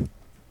in time.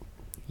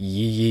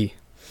 Yee.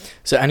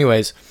 So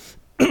anyways,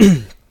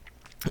 I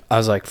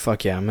was like,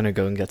 fuck yeah, I'm going to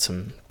go and get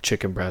some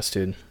chicken breast,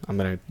 dude. I'm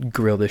going to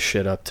grill this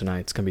shit up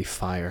tonight. It's going to be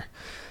fire.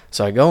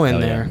 So I go in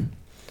Hell yeah. there.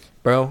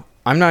 Bro,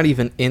 I'm not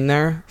even in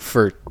there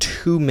for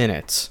 2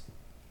 minutes.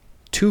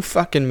 2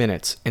 fucking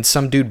minutes, and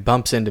some dude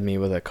bumps into me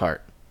with a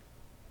cart.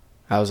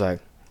 I was like,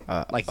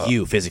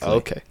 you physically.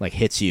 okay. Like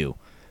hits you.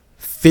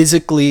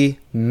 Physically,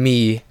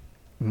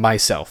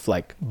 myself,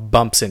 like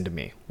bumps into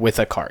me with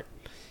a cart.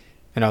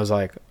 And I was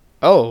like,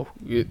 oh,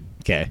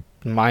 Okay.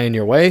 am I in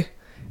your way?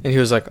 And he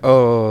was like,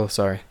 oh,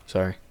 sorry.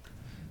 Whatever.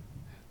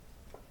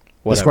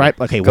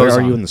 Describe. Okay, Goes where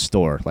are on. you in the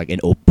store? Like an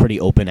pretty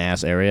open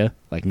ass area.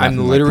 Like nothing,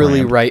 I'm like, literally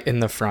crammed? right in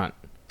the front.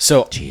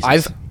 So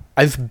Jesus.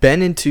 I've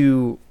been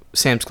into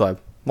Sam's Club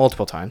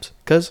multiple times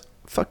because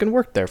fucking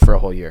worked there for a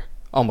whole year,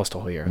 almost a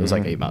whole year. It was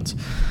like 8 months.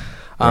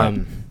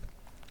 Right.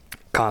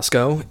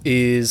 Costco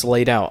is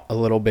laid out a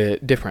little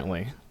bit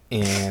differently,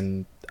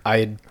 and I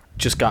had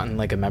just gotten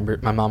like a member.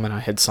 My mom and I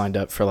had signed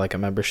up for like a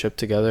membership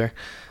together,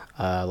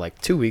 like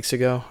 2 weeks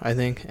ago, I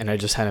think, and I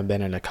just hadn't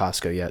been in a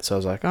Costco yet. So I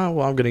was like, oh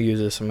well, I'm gonna use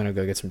this. I'm gonna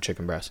go get some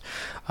chicken breast,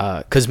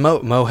 because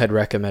Mo had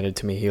recommended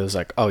to me. He was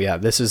like, oh yeah,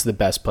 this is the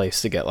best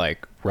place to get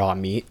like raw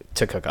meat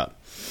to cook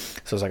up.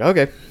 So I was like,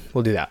 okay,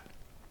 we'll do that.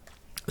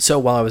 So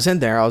while I was in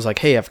there, I was like,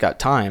 hey, I've got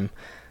time.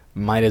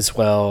 Might as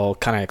well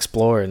kind of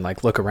explore and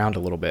like look around a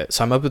little bit.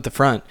 So I'm up at the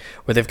front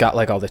where they've got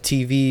like all the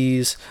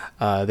TVs.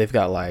 They've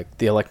got like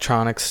the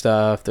electronic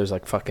stuff. There's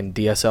like fucking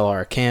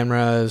DSLR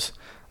cameras,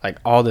 like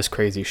all this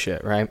crazy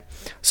shit, right?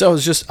 So I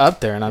was just up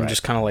there and I'm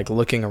just kind of like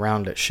looking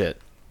around at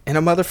shit. And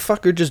a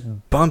motherfucker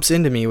just bumps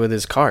into me with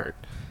his cart.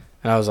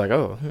 And I was like,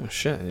 oh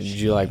shit. Did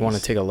you like want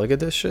to take a look at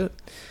this shit?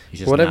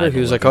 Whatever.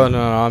 He was like, oh,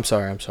 no, I'm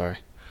sorry.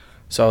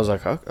 So I was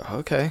like,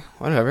 okay,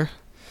 whatever.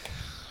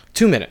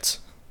 2 minutes.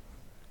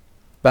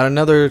 About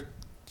another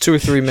 2 or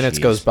 3 minutes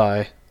goes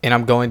by, and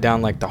I'm going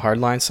down like the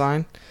hardline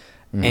sign,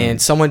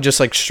 and someone just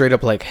like straight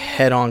up like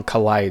head on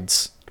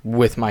collides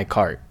with my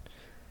cart.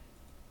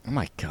 Oh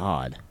my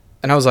god.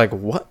 And I was like,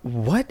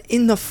 what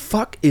in the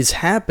fuck is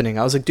happening?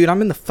 I was like, dude,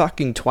 I'm in the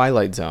fucking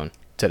Twilight Zone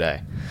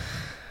today.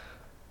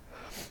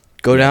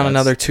 Go down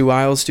another 2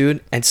 aisles,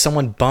 dude, and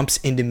someone bumps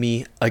into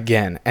me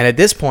again. And at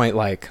this point,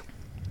 like,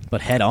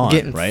 But head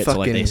on, right? So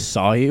like they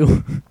saw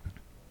you.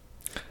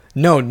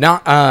 no,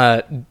 not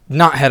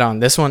head on.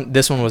 This one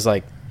was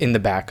like in the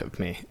back of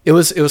me. It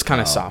was kind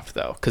of soft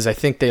though, because I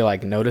think they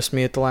like noticed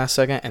me at the last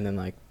second and then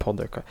like pulled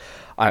their car.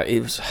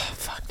 It was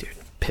fuck, dude,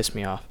 pissed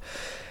me off.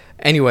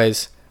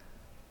 Anyways,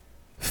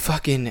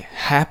 fucking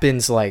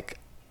happens like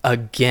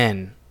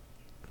again.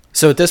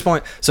 So at this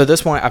point,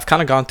 I've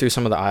kind of gone through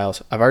some of the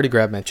aisles. I've already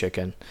grabbed my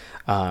chicken,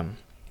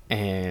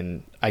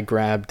 and I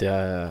grabbed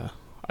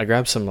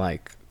some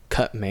like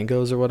cut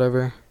mangoes or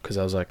whatever because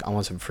I was like, I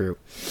want some fruit.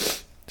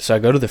 So I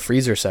go to the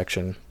freezer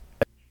section.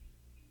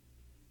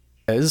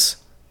 As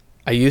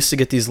I used to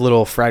get these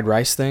little fried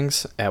rice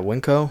things at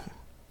Winco,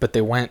 but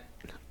they went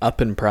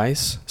up in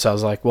price. So I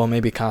was like, well,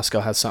 maybe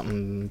Costco has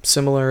something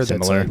similar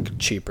that's like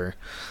cheaper.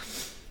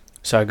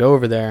 So I go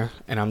over there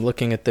and I'm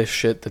looking at this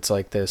shit that's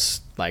like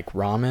this like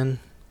ramen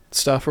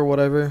stuff or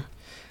whatever.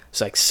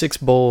 It's like 6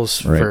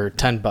 bowls for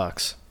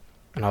 $10.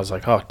 And I was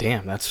like, oh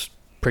damn, that's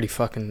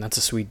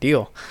a sweet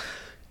deal.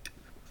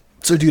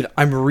 So dude,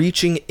 I'm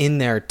reaching in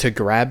there to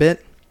grab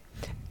it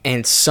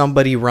and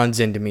somebody runs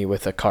into me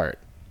with a cart.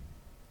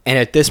 And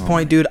at this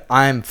point, dude,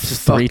 I'm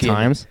fucking 3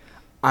 times.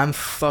 I'm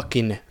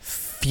fucking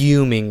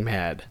fuming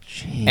mad.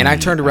 Jeez, and I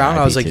turned around and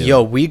I was like,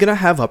 yo, we gonna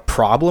have a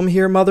problem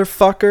here,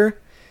 motherfucker?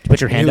 Put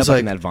your hand up like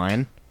in that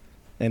vine.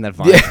 In that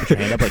vine, yeah. Put your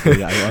hand up like,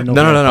 I know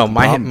no.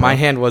 My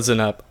hand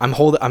wasn't up. I'm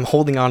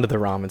holding on to the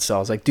ramen cell. I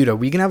was like, dude, are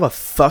we gonna have a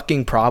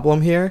fucking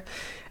problem here?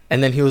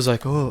 And then he was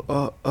like,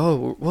 whoa,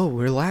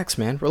 relax,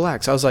 man,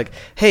 relax. I was like,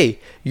 hey,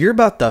 you're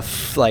about the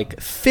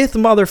 5th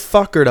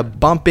motherfucker to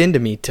bump into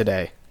me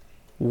today.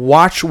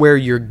 Watch where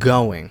you're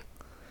going.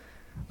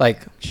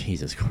 Like,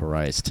 Jesus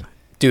Christ,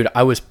 dude,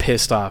 I was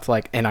pissed off.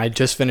 Like, and I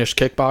just finished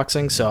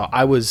kickboxing, so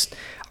I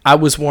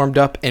was warmed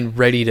up and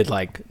ready to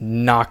like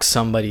knock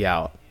somebody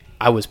out.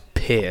 I was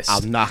pissed. I'll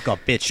knock a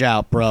bitch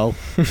out, bro.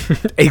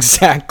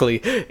 Exactly,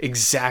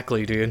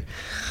 dude.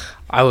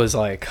 I was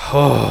like,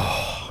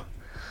 oh.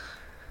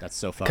 That's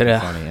so fucking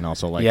funny, and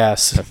also like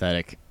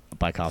pathetic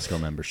by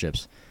Costco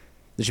memberships.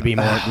 There should be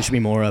more. There should be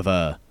more of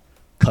a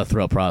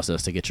cutthroat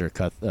process to get your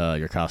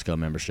Costco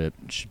membership.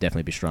 It should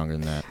definitely be stronger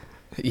than that.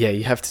 Yeah,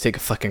 you have to take a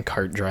fucking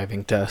cart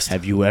driving test.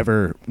 Have you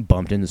ever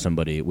bumped into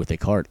somebody with a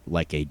cart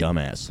like a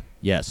dumbass?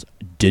 Yes,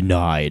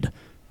 denied.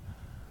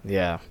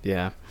 Yeah.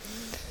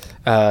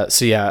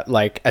 So yeah,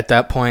 like at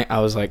that point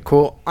I was like,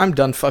 cool, I'm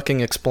done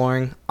fucking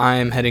exploring.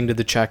 I'm heading to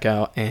the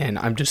checkout and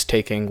I'm just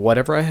taking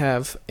whatever I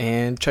have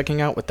and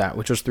checking out with that,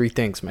 which was 3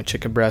 things: my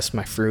chicken breast,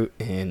 my fruit,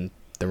 and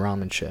the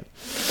ramen shit.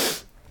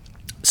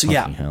 So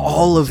yeah,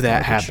 all of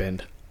that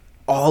happened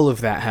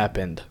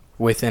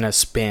within a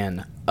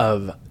span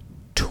of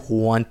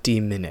 20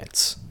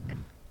 minutes.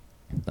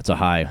 That's a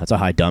high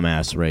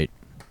dumbass rate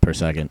per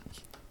second.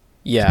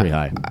 Yeah. It's pretty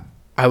high.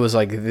 I was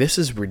like, this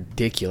is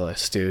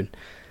ridiculous, dude.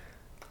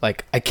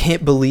 Like, I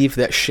can't believe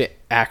that shit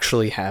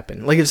actually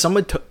happened. Like, if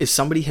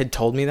somebody had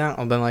told me that,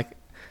 I'd been like,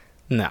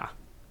 nah,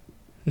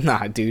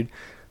 dude.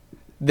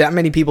 That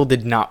many people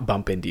did not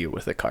bump into you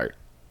with a cart.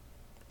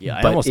 Yeah,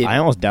 I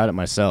almost doubt it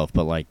myself,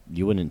 but like,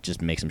 you wouldn't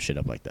just make some shit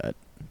up like that.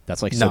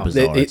 That's like so No,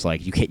 bizarre. it- It's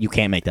like you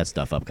can't make that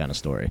stuff up kind of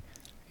story.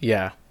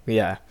 Yeah,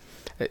 yeah,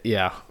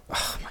 yeah.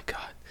 Oh my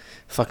god,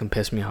 fucking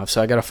pissed me off.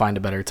 So I gotta find a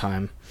better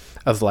time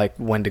of like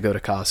when to go to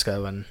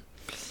Costco and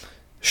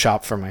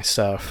shop for my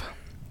stuff.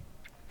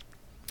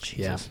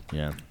 Jesus.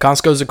 Yeah.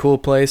 Costco's a cool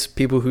place.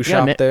 People who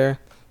shop me- there,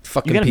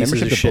 fucking You got a pieces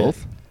membership of to shit.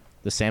 both,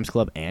 the Sam's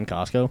Club and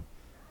Costco.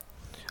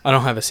 I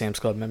don't have a Sam's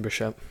Club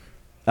membership.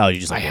 Oh, you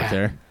just like I work ha-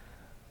 there.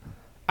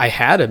 I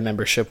had a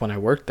membership when I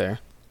worked there.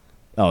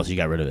 Oh, so you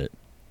got rid of it.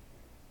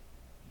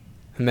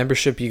 A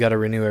membership you got to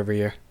renew every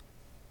year.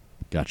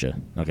 Gotcha.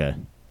 Okay.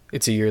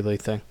 It's a yearly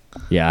thing.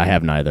 Yeah, I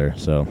have neither,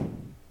 so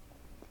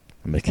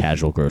I'm a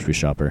casual grocery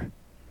shopper.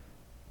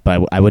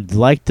 But I would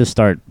like to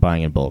start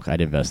buying in bulk.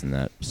 I'd invest in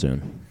that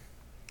soon.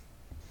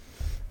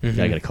 Mhm.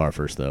 Gotta get a car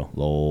first, though.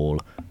 Lol.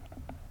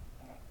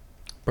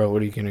 Bro,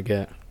 what are you gonna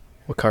get?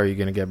 What car are you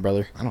gonna get,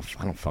 brother? I don't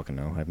fucking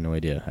know. I have no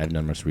idea. I haven't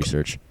done much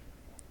research.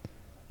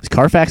 Is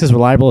Carfax as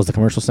reliable as the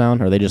commercial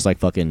sound, or are they just like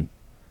fucking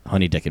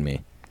honey dicking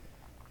me?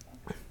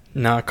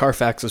 Nah,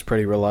 Carfax is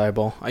pretty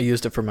reliable. I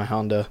used it for my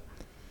Honda.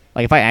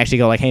 Like if I actually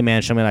go like, hey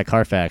man, show me that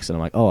Carfax, and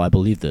I'm like, oh, I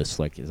believe this.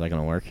 Like, is that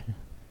gonna work?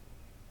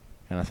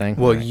 Kind of thing.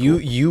 Well, Alright,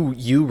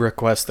 you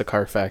request the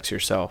Carfax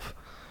yourself,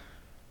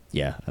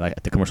 yeah, I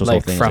like the commercial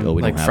like thing. from Is like, oh,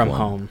 we like don't have from one.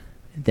 home.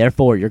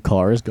 Therefore, your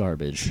car is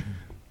garbage.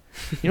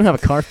 You don't have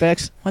a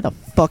Carfax? Why the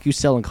fuck you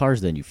selling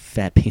cars then, you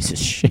fat piece of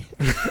shit?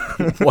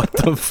 What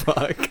the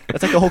fuck?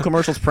 That's like the whole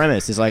commercial's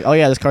premise. It's like, oh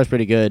yeah, this car's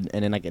pretty good,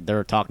 and then like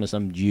they're talking to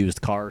some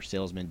used car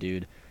salesman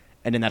dude,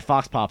 and then that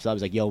Fox pops up.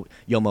 He's like, yo,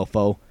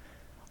 mofo,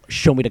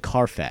 show me the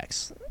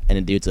Carfax, and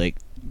then dude's like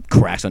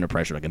cracks under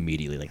pressure like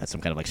immediately, like that's some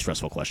kind of like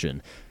stressful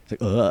question.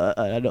 It's like,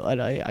 I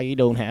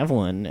don't have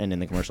one, and then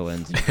the commercial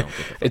ends. And you don't get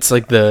the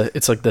fuck-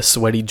 It's like the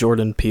sweaty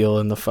Jordan Peele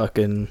in the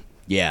fucking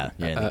yeah,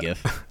 in the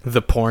GIF.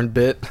 the porn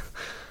bit.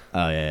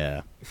 Oh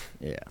yeah.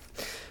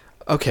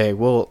 Okay,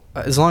 well,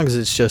 as long as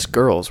it's just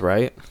girls,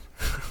 right?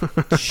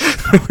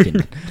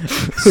 Fucking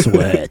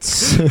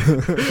sweats.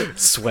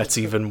 Sweats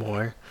even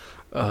more.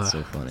 That's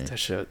so funny. That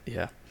shit,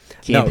 yeah.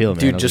 Key No, and Peele, man.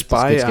 dude, That was just a good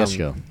buy, sketch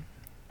show.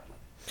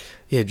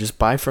 Yeah, just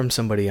buy from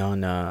somebody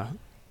on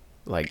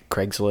like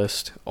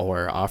Craigslist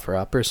or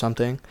OfferUp or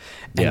something,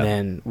 and Yeah.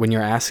 then when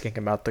you're asking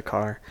about the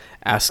car,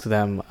 ask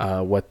them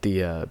what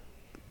the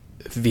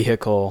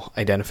vehicle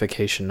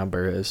identification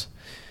number is,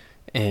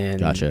 and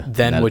Gotcha.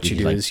 then And what that- you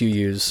you do like is you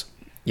use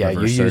you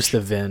reverse use search? the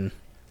VIN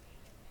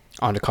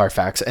onto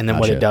Carfax, and then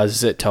what Gotcha. it does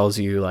is it tells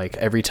you like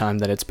every time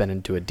that it's been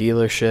into a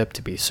dealership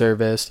to be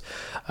serviced,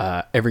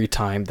 every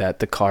time that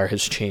the car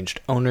has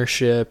changed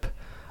ownership,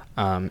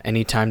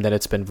 any time that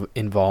it's been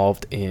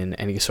involved in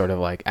any sort of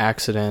like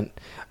accident,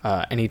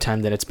 any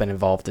time that it's been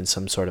involved in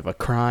some sort of a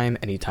crime,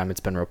 any time it's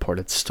been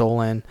reported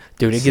stolen.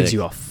 Dude, it gives Sick.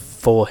 you a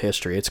full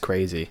history. It's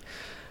crazy.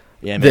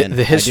 Yeah, man.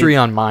 The history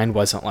on mine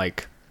wasn't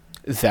like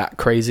that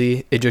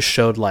crazy. It just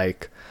showed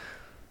like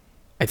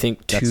I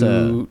think That's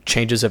two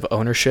changes of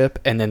ownership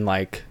and then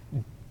like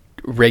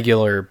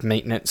regular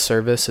maintenance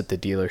service at the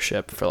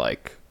dealership for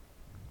like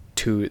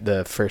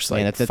the first like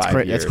Man, that's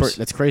 5 years.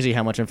 that's crazy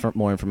how much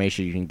more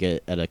information you can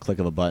get at a click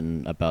of a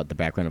button about the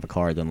background of a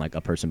car than like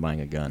a person buying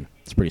a gun.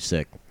 It's pretty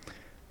sick.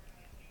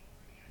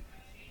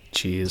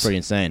 It's Jeez. pretty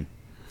insane.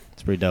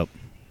 It's pretty dope.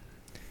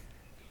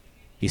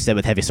 He said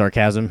with heavy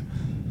sarcasm.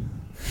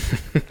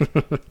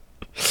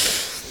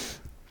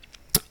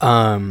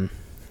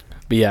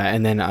 But yeah,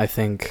 and then I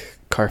think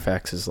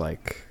Carfax is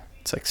like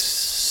it's like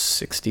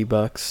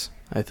 $60,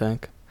 I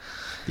think.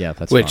 Yeah,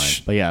 that's Which-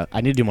 fine. But yeah,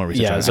 I need to do more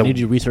research. Yeah, I it's I a need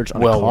to do research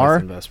on a well worth car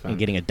investment. and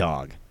getting a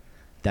dog.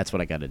 That's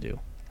what I got to do.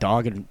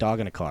 Dog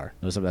and a car.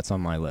 That's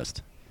on my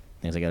list.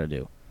 Things I got to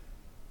do.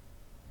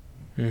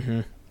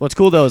 Mm-hmm. What's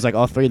cool though is like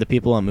all three of the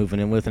people I'm moving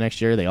in with next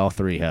year, they all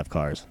three have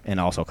cars and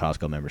also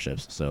Costco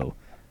memberships. So,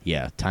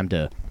 yeah, time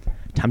to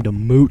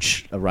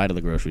mooch a ride to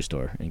the grocery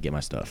store and get my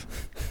stuff.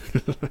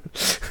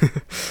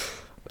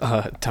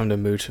 Time to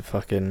mooch a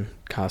fucking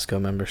Costco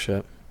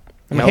membership.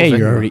 I'm Yeah, like,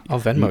 hey, I'll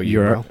Venmo you,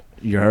 bro.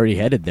 You're already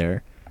headed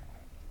there.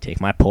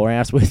 Take my poor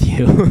ass with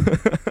you.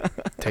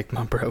 Take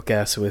my broke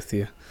ass with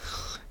you.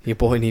 Your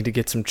boy need to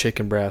get some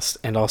chicken breast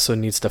and also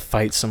needs to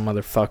fight some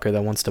motherfucker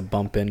that wants to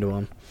bump into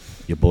him.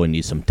 Your boy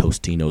needs some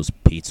Tostino's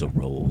pizza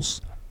rolls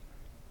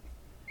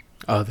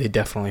Oh, they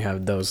definitely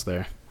have those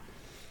there.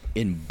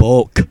 in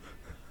bulk.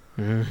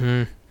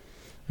 Mm-hmm.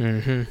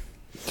 Mm-hmm.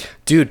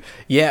 Dude,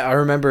 yeah, I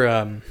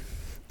remember,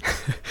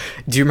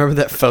 do you remember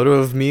that photo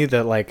of me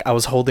that, like, I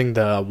was holding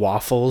the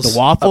waffles, The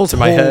waffles up to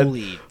my head?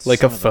 holy like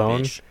a son of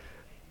phone? bitch.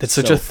 That's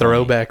such So a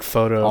throwback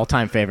photo.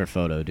 All-time favorite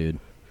photo, dude.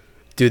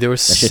 Dude, there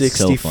was That shit's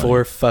so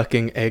 64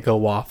 fucking Eggo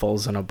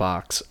waffles in a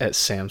box at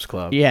Sam's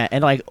Club. Yeah,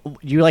 and like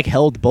you like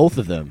held both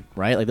of them,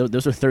 right? Like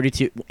those are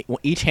 32.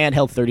 Each hand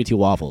held 32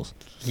 waffles.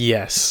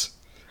 Yes.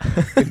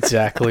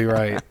 Exactly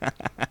right.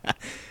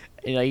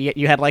 You know,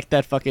 you had like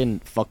that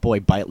fucking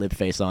fuckboy bite lip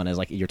face on as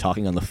like you're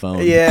talking on the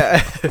phone.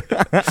 Yeah.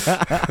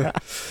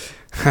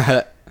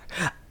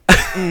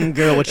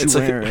 Girl, what you It's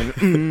like-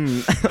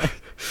 wearing?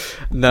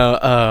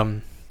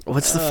 No,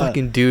 What's the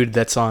fucking dude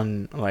that's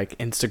on like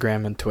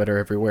Instagram and Twitter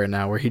everywhere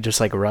now, where he just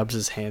like rubs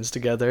his hands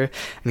together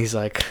and he's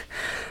like,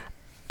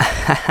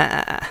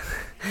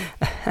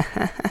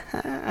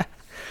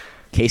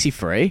 Casey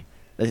Frey?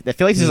 I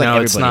feel like this is like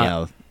No, it's everybody not.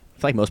 now. I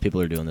feel like most people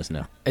are doing this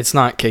now. it's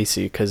not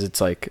Casey, because it's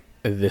like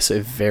this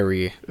a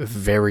very,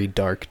 very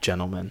dark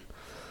gentleman.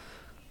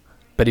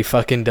 But he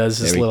fucking does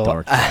his Very little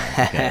dark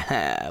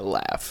okay.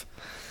 laugh.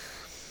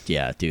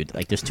 Yeah, dude.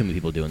 Like, there's too many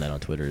people doing that on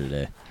Twitter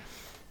today.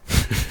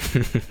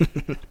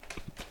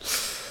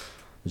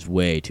 There's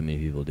way too many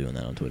people doing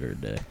that on Twitter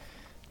today.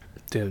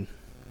 Dude,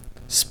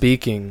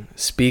 speaking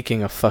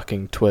of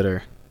fucking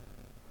Twitter,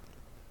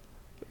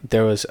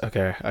 there was I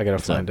gotta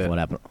What's find up? it. What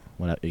happened?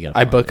 You gotta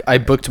I find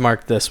it.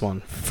 bookmarked this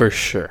one for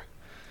sure.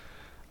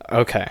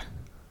 Okay.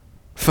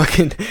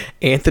 Fucking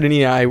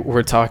Anthony and I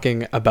were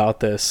talking about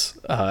this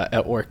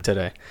at work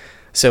today.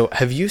 So,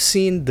 have you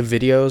seen the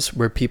videos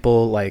where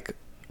people like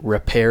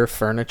repair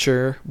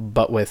furniture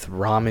but with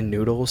ramen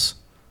noodles?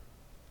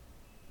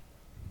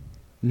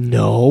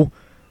 No.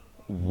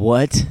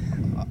 What?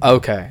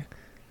 Okay.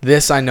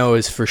 This I know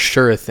is for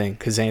sure a thing,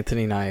 because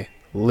Anthony and I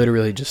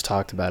literally just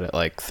talked about it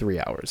like 3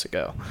 hours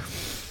ago.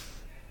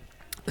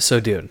 So,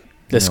 dude,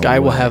 this No guy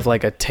will way. have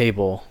like a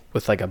table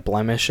with like a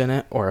blemish in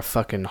it or a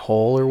fucking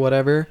hole or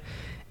whatever,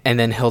 and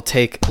then he'll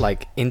take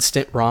like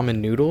instant ramen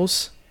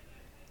noodles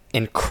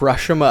and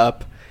crush them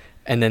up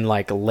and then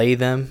like lay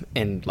them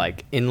and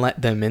like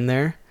inlet them in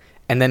there,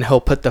 and then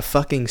he'll put the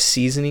fucking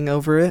seasoning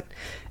over it,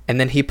 and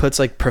then he puts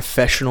like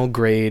professional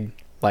grade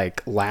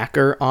like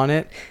lacquer on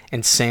it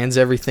and sands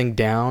everything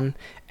down,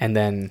 and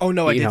then Oh,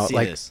 no, I you did know, see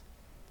like, this.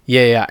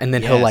 yeah, and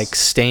then he'll Yes. like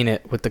stain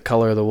it with the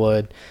color of the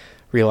wood,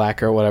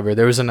 re-lacquer or whatever.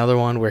 There was another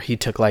one where he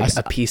took like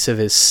a piece of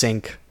his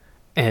sink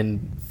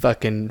and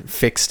fucking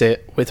fixed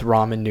it with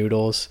ramen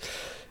noodles,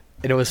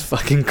 and it was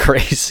fucking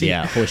crazy.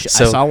 Yeah, holy shit.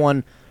 So,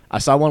 I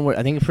saw one where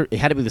I think it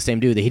had to be the same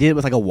dude. He did it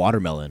with like a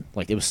watermelon.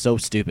 Like, it was so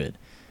stupid.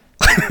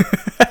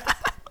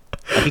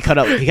 Like, he cut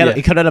out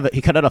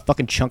a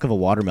fucking chunk of a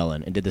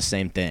watermelon and did the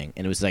same thing,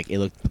 and it was like it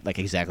looked like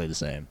exactly the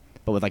same,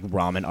 but with like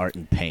ramen art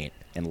and paint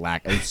and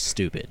lac. It was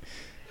stupid.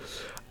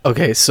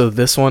 okay, so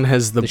this one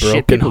has the The shit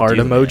broken people heart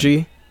do,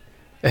 emoji.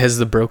 It has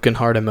the broken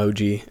heart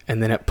emoji,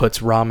 and then it puts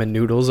ramen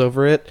noodles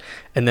over it,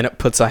 and then it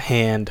puts a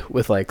hand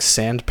with like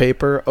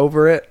sandpaper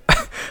over it,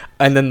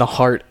 and then the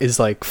heart is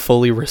like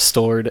fully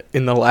restored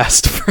in the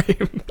last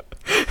frame.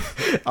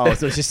 Oh,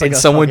 so it's just like And a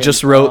someone fucking-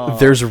 just wrote, oh.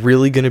 "There's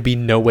really going to be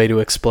no way to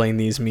explain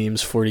these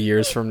memes 40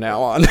 years from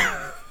now on."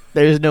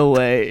 There's no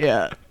way.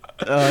 Yeah.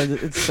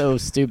 It's so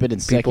stupid and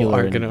People secular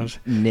aren't and gonna-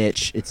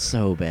 niche. It's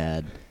so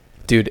bad.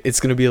 Dude, it's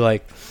going to be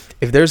like,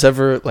 if there's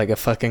ever like a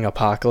fucking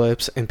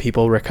apocalypse and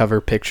people recover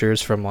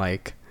pictures from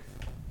like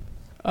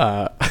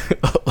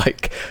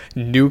like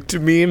nuked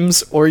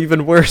memes, or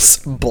even worse,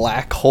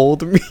 black hole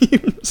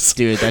memes.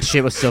 Dude, that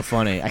shit was so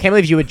funny. I can't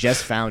believe you had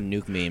just found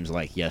nuke memes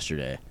like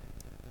yesterday.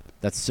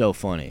 That's so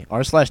funny.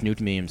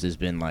 r/nuke memes has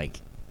been like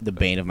the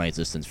bane of my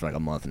existence for like a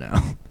month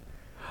now.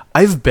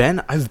 I've been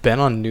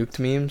on nuked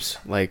memes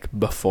like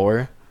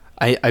before.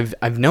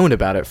 I've known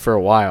about it for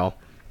a while.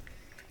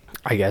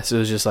 I guess it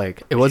was just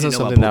like it wasn't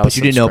something that I was But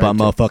you didn't know about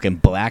subscribed to.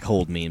 motherfucking black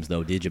hole memes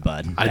though, did you,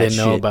 bud? I That didn't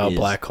know shit about is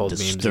black hole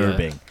memes yet.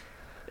 disturbing.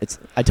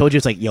 I told you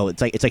it's like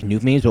it's like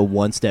nuke memes but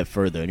one step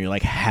further, and you're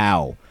like,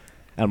 how?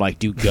 And I'm like,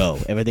 dude, go.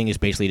 Everything is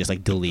basically just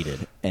like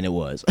deleted, and it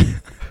was.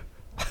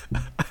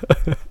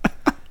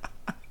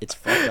 It's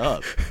fucked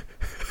up.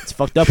 It's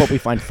fucked up what we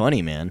find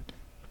funny, man.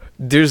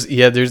 There's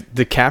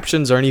the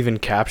captions aren't even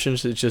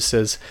captions. It just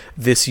says,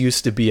 "This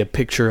used to be a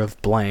picture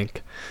of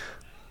blank."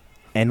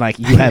 And like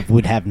you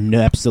would have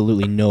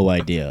absolutely no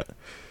idea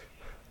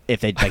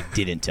if they like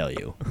didn't tell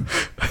you.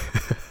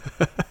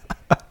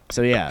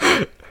 So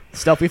yeah,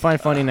 stuff we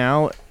find funny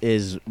now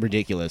is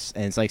ridiculous,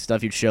 and it's like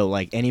stuff you'd show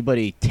like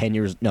anybody 10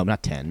 years, no,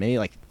 not 10, maybe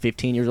like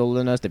 15 years older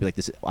than us. They'd be like,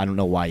 "This, I don't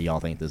know why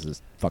y'all think this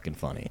is fucking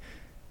funny."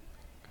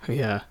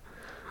 Yeah,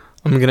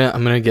 I'm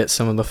gonna get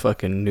some of the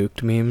fucking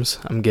nuked memes.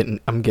 I'm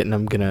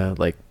gonna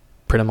like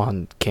print them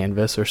on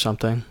canvas or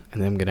something,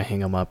 and then I'm gonna hang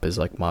them up as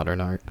like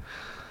modern art.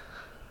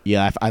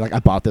 Yeah, I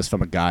bought this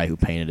from a guy who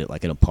painted it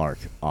like in a park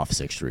off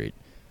 6th Street.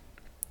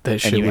 That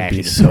And shit you would actually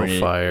be just so printed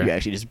fire. You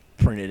actually just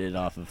printed it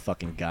off of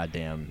fucking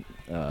goddamn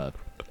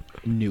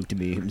nuked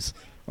memes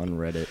on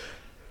Reddit.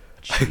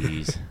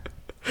 Jeez.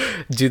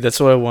 Dude, that's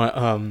what I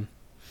want.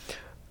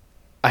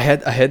 I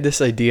had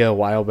this idea a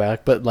while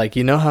back, but like,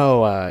 you know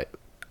how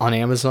on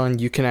Amazon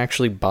you can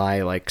actually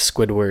buy like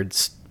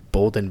Squidward's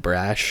Bold and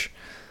Brash.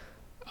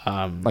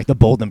 Like the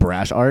bold and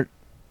brash art.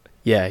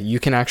 Yeah, you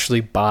can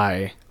actually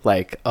buy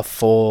like a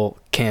full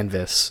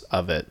canvas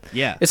of it.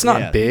 Yeah, It's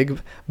not big,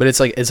 but it's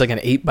like an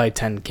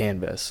 8x10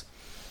 canvas.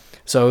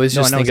 So I was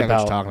just I know thinking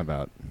exactly what about you're talking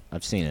about.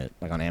 I've seen it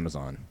like on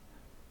Amazon.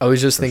 I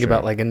was just For thinking about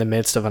sure. like in the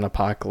midst of an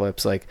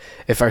apocalypse, like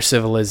if our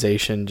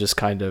civilization just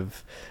kind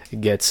of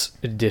gets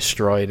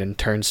destroyed and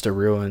turns to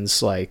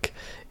ruins, like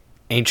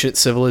ancient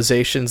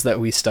civilizations that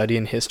we study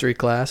in history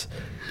class,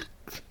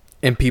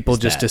 and people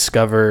What's just that?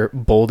 discover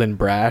Bold and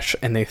Brash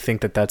and they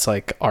think that that's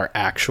like our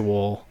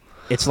actual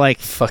It's like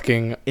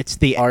fucking it's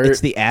the art.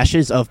 it's the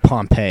ashes of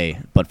Pompeii,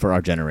 but for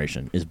our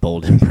generation, is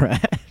bold and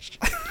brash.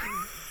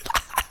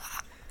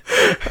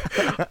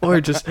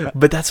 Or just,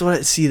 but that's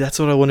what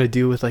I want to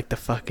do with like the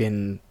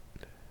fucking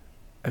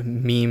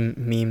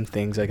meme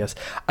things, I guess.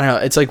 I don't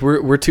know, it's like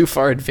we're too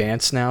far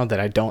advanced now that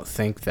I don't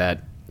think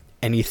that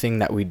anything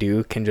that we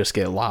do can just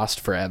get lost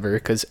forever,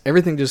 because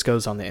everything just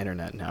goes on the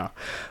internet now.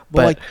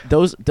 Well, But like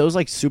those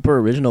like super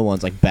original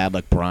ones, like Bad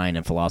Luck Brian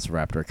and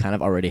Velociraptor, kind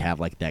of already have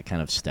like that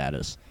kind of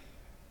status,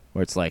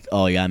 where it's like,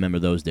 oh yeah, I remember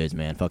those days,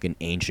 man. Fucking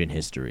ancient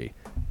history,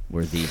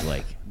 where these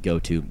like go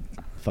to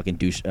fucking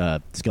douche,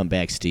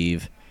 scumbag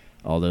Steve,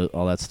 all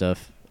that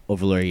stuff,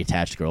 overly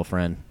attached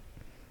girlfriend,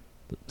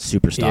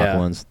 super stock Yeah.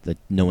 ones that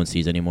no one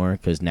sees anymore,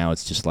 because now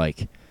it's just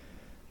like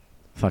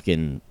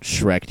fucking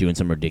Shrek doing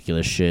some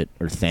ridiculous shit,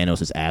 or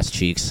Thanos' ass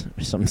cheeks,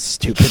 or something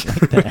stupid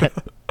like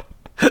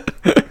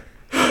that.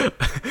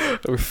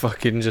 or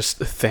fucking just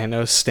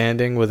Thanos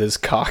standing with his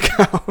cock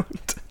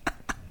out.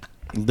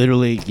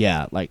 Literally,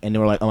 yeah. Like, and they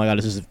were like, "Oh my god,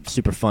 this is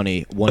super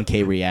funny."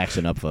 1K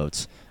reaction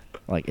upvotes.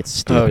 Like, it's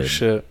stupid. Oh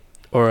shit.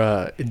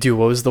 Or dude,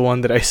 what was the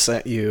one that I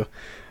sent you?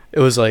 It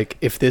was like,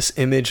 if this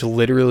image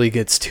literally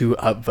gets 2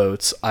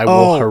 upvotes, I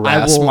will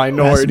harass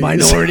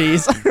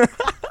minorities.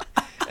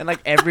 And like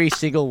every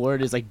single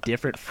word is like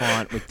different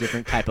font with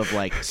different type of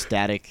like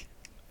static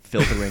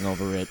filtering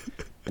over it,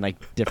 and like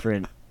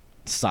different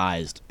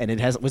sized. And it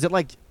has was it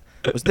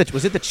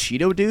the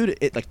Cheeto dude?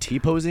 It like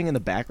T-posing in the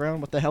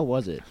background. What the hell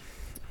was it?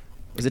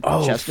 Was it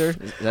Oh, Chester?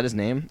 Is that his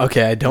name?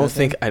 Okay, I don't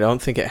Anything?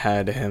 think it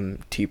had him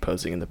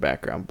T-posing in the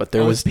background, but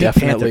there Oh, was it's Pink Panther.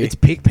 definitely It's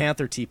Pink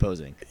Panther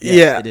T-posing. Yes,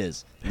 Yeah. it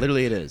is.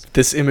 Literally, it is.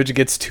 this image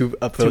gets 2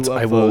 upvotes. 2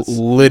 I will upvotes,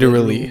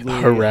 literally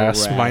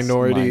harass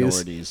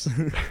minorities.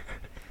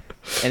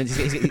 And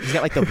he's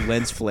got like the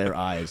lens flare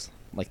eyes,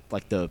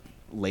 like the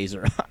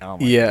laser. Oh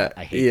my Yeah, God,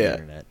 I hate yeah. the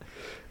internet.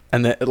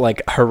 And that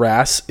like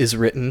harass is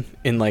written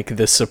in like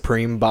the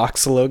Supreme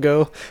box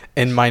logo,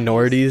 and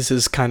minorities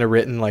is kind of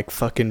written like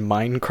fucking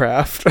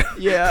Minecraft.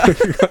 Yeah.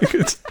 Like,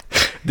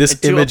 this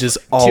And 2 image is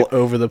all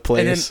over the And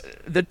place.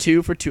 then the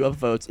 2 for 2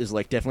 upvotes is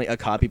like definitely a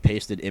copy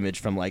pasted image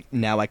from like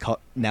now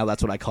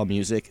that's what I call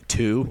music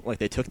 2. Like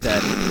they took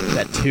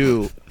that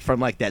 2 from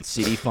like that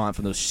CD font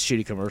from those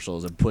shitty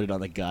commercials and put it on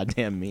the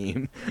goddamn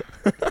meme.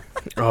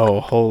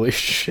 Oh, holy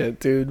shit,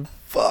 dude.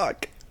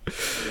 Fuck.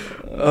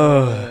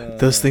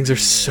 Those things are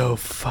so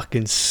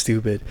fucking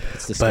stupid.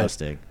 It's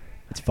disgusting.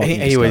 It's fucking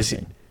Anyways,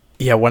 disgusting.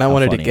 yeah, what I How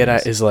wanted to funny get it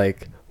at is. is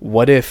like,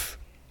 what if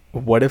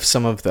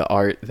some of the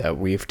art that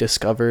we've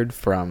discovered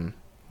from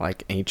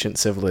like ancient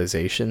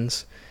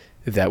civilizations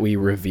that we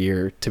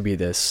revere to be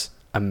this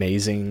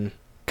amazing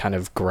kind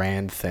of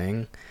grand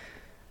thing,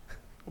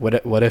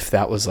 what if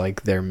that was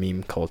like their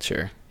meme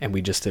culture and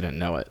we just didn't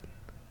know it?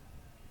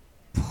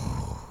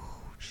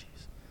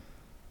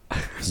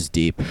 This is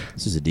deep.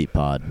 This is a deep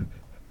pod.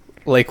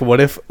 Like, what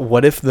if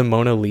the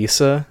Mona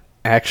Lisa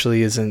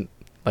actually isn't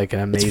like an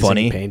amazing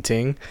funny.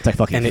 painting? It's like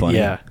fucking And funny.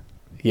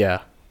 yeah.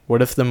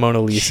 What if the Mona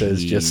Lisa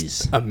is just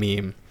Jeez. a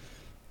meme?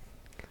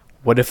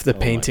 What if the Oh my-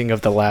 painting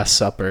of the Last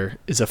Supper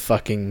is a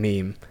fucking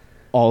meme?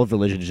 All of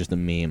religion is just a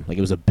meme. Like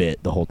it was a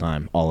bit the whole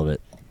time. All of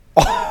it.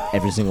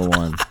 Every single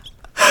one.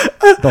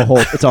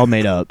 It's all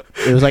made up.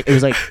 It was like,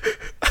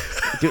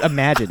 dude,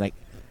 imagine like,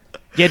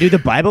 yeah, dude, the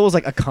Bible was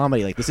like a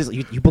comedy. Like this is,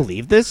 you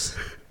believe this?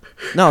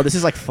 No, this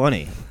is like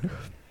funny.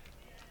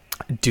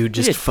 Dude,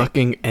 just Yeah,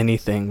 fucking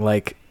anything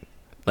like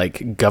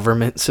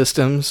government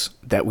systems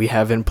that we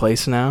have in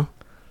place now.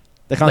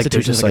 The Like, they're Constitution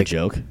is just like, like- a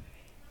joke.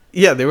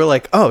 Yeah, they were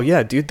like, "Oh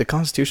yeah, dude, the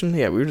Constitution.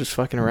 Yeah, we were just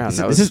fucking around.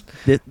 That was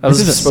this was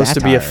is a supposed to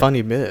be a satire.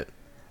 funny bit."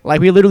 Like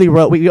we literally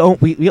wrote, we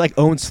like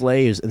owned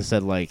slaves and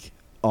said like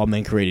all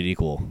men created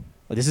equal.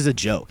 Like this is a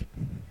joke.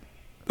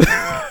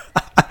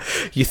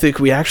 You think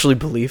we actually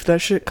believe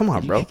that shit? Come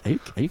on, bro.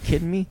 Are you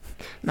kidding me?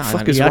 Nah,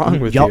 Fuck nah, is y'all- wrong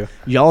with y'all, you?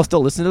 Y'all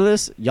still listen to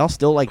this? Y'all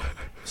still like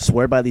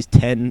swear by these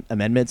 10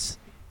 amendments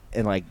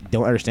and like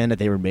don't understand that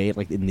they were made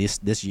like in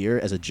this year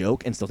as a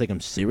joke and still take them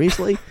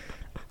seriously?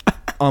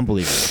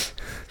 Unbelievable.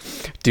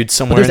 Dude, But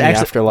somewhere in the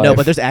actually afterlife. no,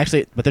 but there's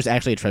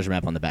actually a treasure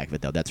map on the back of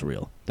it though. That's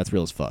real. That's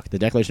real as fuck. The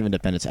Declaration of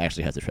Independence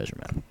actually has a treasure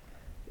map.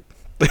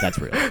 That's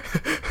real.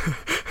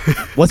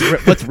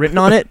 What's written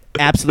on it?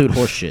 Absolute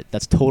horseshit.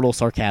 That's total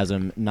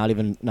sarcasm. Not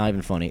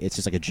even funny. It's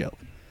just like a joke.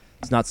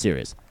 It's not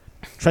serious.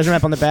 Treasure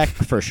map on the back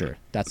for sure.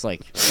 That's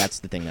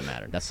the thing that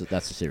mattered. That's the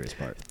serious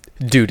part.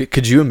 Dude,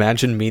 could you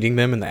imagine meeting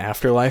them in the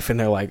afterlife and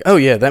they're like, "Oh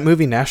yeah, that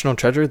movie National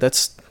Treasure,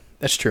 that's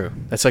true.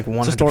 That's like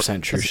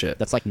 100% true shit.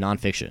 That's like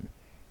nonfiction.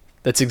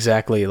 That's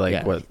exactly like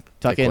Yeah. what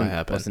Fucking what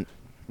happened."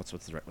 what's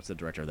the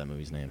director of that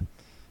movie's name?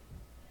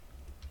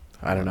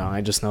 I don't know. I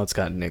just know it's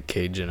got Nick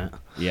Cage in it.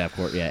 Yeah, of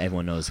course. Yeah,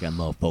 everyone knows it's got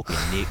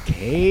motherfucking Nick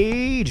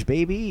Cage,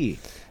 baby.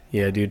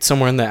 Yeah, dude,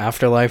 somewhere in the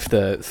afterlife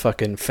the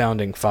fucking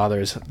founding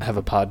fathers have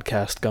a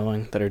podcast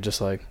going that are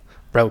just like,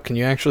 "Bro, can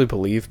you actually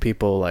believe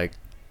people like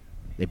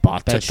They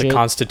bought that took shit. the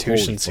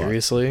Constitution Holy fuck.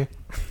 seriously?"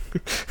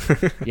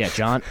 Yeah,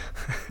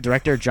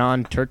 director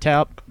John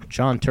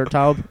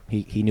Turtaub,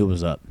 he knew what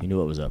was up. He knew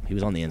what was up. He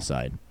was on the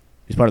inside.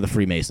 He's part of the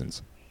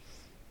Freemasons.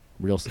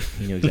 Real.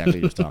 He knew exactly what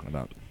he was talking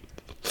about.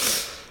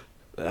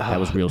 That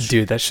was real shit.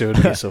 Dude, that shit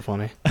would be so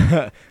funny.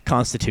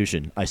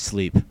 Constitution. I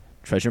sleep.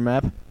 Treasure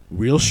map.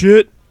 Real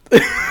shit.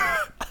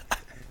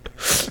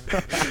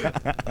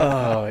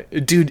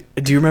 Dude,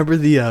 do you remember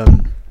the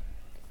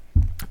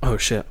oh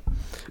shit.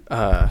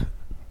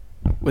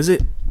 Was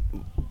it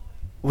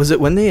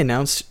when they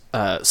announced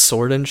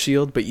Sword and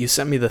Shield, but you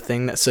sent me the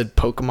thing that said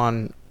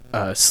Pokemon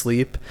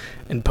Sleep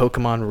and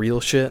Pokemon Real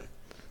Shit?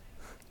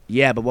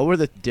 Yeah, but what were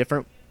the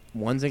different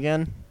ones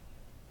again?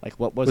 Like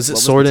what was it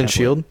what Sword the and template?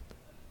 Shield?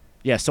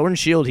 Yeah, Sword and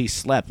Shield. He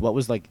slept.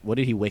 What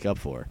did he wake up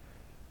for?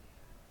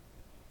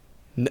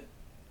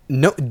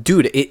 No,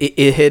 dude,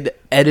 it had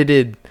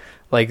edited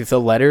like the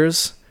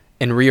letters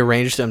and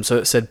rearranged them so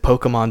it said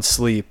Pokemon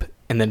Sleep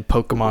and then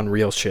Pokemon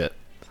Real Shit.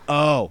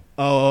 Oh,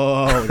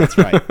 that's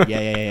right.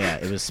 Yeah.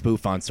 It was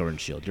spoof on Sword and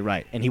Shield. You're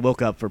right. And he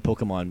woke up for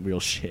Pokemon Real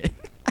Shit.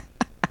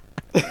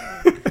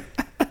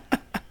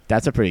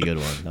 That's a pretty good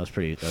one. That was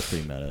pretty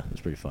meta. It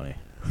was pretty funny.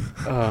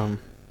 Oh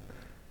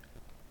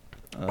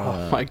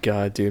my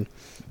god, dude.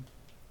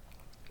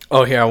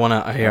 Oh, I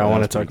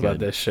want to talk about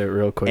this shit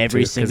real quick.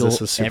 Every too, 'cause single,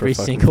 this was super every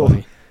fucking single.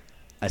 funny.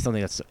 I still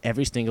think that's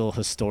every single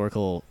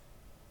historical,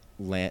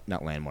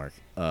 not landmark,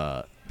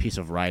 piece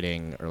of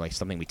writing or like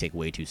something we take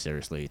way too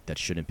seriously that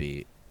shouldn't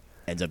be,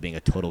 ends up being a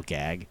total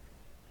gag.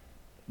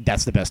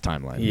 That's the best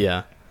timeline.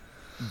 Yeah.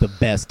 The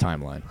best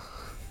timeline.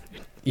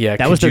 Yeah,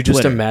 That was could their you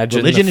just Twitter.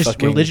 imagine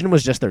Religion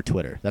was just their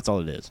Twitter. That's all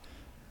it is.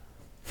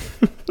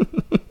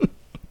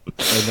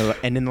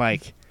 and then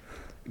like,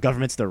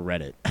 government's their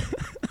Reddit.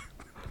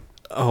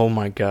 Oh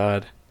my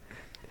god.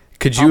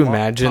 Could you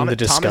imagine the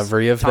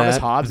discovery of Thomas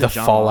that? Hobbes The and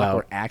John Locke fallout.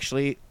 were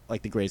actually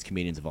like the greatest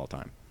comedians of all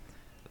time.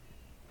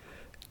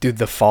 Dude,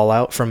 the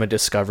fallout from a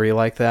discovery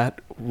like that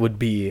would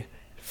be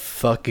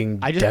fucking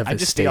devastating. I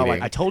just feel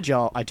like I told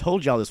y'all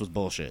this was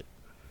bullshit.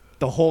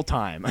 The whole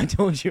time. I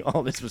told you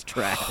all this was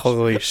trash.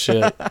 Holy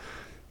shit.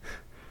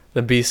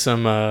 There'd be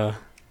some what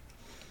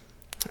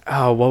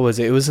was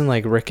it? It was in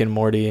like Rick and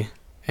Morty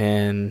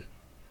and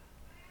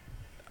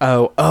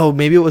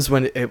maybe it was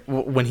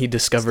when he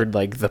discovered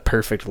like the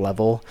perfect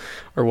level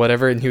or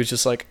whatever, and he was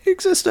just like,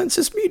 existence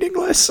is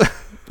meaningless.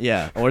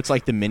 Yeah, or it's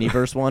like the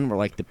miniverse one where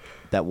like the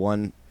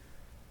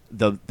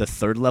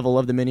third level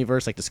of the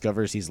miniverse like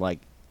discovers he's like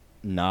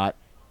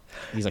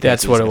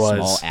that's what it a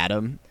was. small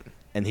atom,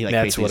 and he like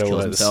That's basically what it kills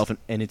was. himself,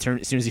 and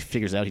as soon as he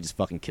figures out, he just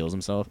fucking kills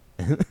himself.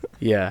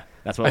 Yeah.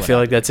 That's what I would feel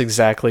like happen. that's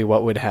exactly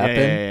what would happen.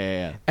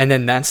 Yeah. And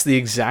then that's the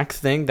exact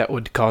thing that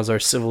would cause our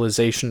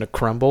civilization to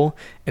crumble,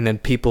 and then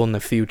people in the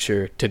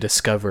future to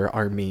discover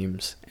our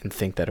memes and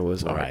think that it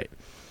was All art. right.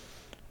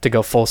 To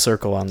go full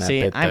circle on that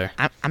See, bit there.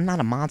 I'm not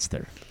a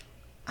monster.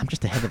 I'm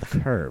just ahead of the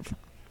curve.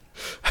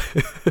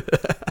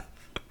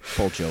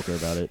 Full Joker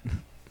about it.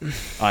 All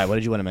right, what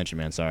did you want to mention,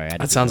 man? Sorry, I had to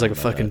That be sounds like a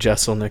about fucking that.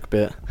 Jesselnick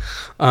bit.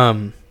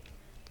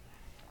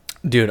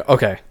 Dude,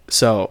 okay.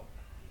 So,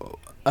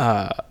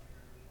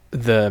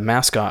 the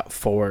mascot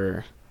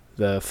for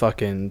the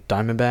fucking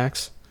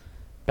Diamondbacks,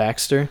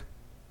 Baxter.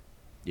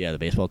 Yeah, the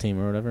baseball team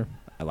or whatever.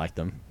 I like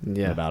them.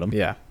 Yeah. What about him?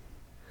 Yeah.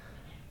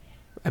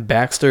 And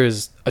Baxter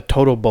is a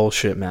total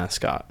bullshit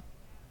mascot.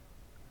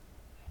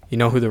 You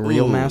know who the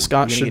real Ooh,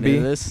 mascot you gonna should get be?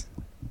 into this?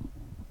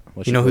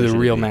 You know who the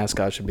real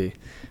mascot should be?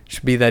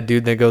 Should be that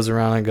dude that goes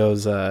around and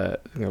goes,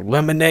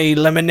 lemonade,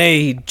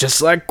 lemonade,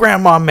 just like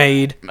Grandma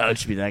made. Oh, it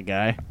should be that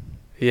guy.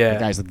 Yeah. That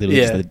guy's literally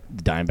just the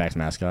Diamondbacks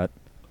mascot.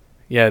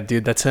 Yeah,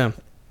 dude, that's him.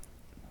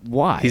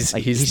 Why? He's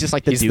just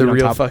like the he's dude the on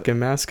real top. fucking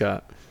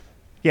mascot.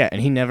 Yeah,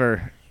 and he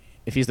never.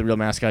 If he's the real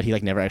mascot, he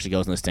like never actually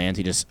goes in the stands.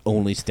 He just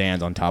only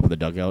stands on top of the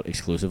dugout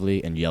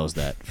exclusively and yells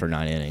that for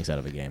 9 innings out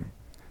of a game.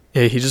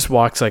 Yeah, he just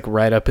walks like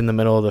right up in the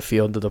middle of the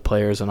field to the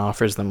players and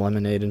offers them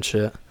lemonade and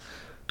shit.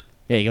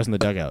 Yeah, he goes in the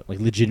dugout, like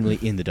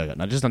legitimately in the dugout,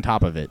 not just on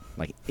top of it,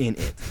 like in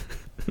it.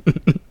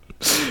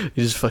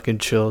 He just fucking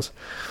chills.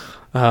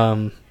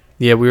 Yeah,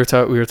 we were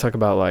talking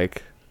about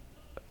like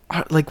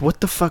what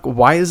the fuck?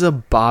 Why is a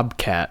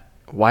bobcat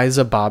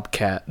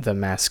the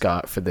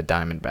mascot for the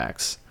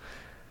Diamondbacks?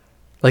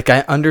 Like,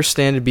 I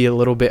understand it'd be a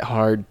little bit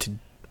hard to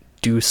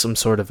do some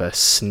sort of a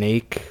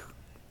snake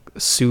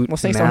suit Well,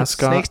 snakes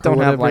mascot. don't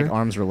have like whatever.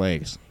 arms or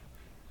legs.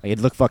 Like,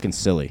 it'd look fucking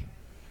silly.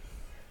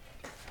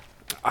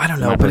 I don't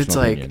in my know, but it's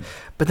personal like, opinion.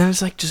 but then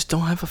it's like, just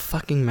don't have a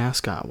fucking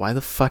mascot. Why the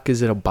fuck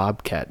is it a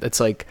bobcat? That's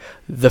like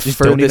the Just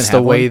don't even furthest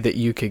have away one? that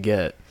you could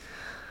get.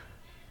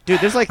 Dude,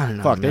 there's like I don't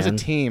know, fuck. There's a man.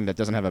 team that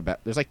doesn't have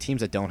there's like teams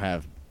that don't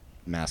have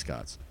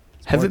mascots.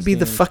 Have it Sports be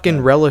the teams fucking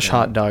that relish don't-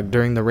 hot dog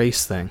during the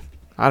race thing.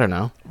 I don't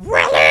know.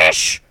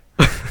 Relish.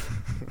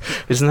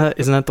 Isn't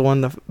that the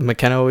one that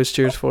McKenna always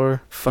cheers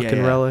for? Fucking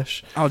yeah.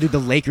 relish. Oh, dude, the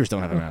Lakers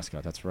don't have a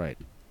mascot. That's right.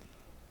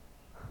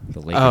 The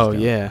Lakers. Oh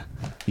don't. yeah.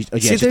 Yeah, See,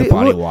 it's just they- a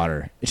body of look-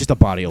 water. It's just a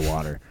body of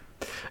water.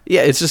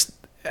 Yeah, it's just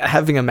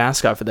having a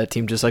mascot for that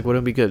team just like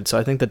wouldn't be good. So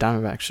I think the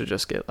Diamondbacks should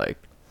just get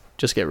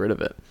rid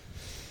of it.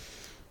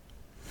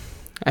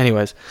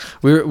 Anyways,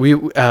 then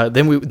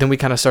we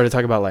kind of started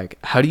talking about like,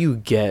 how do you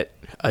get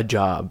a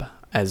job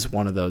as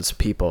one of those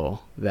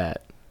people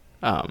that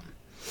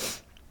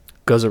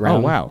goes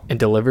around wow. and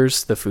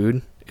delivers the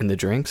food in the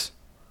drinks.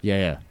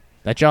 Yeah.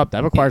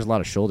 That requires a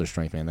lot of shoulder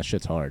strength, man. That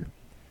shit's hard.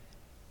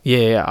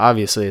 Yeah,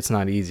 obviously it's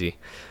not easy.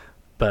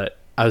 But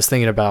I was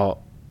thinking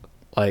about,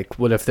 like,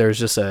 what if there's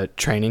just a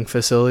training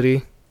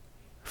facility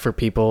for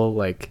people,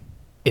 like,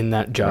 in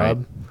that job?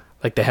 Right.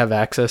 Like, they have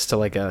access to,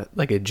 like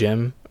a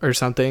gym or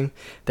something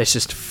that's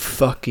just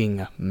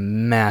fucking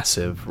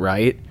massive,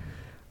 right?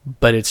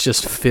 But it's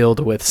just filled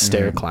with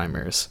stair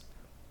climbers.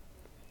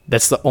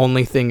 That's the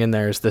only thing in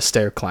there is the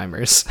stair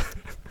climbers.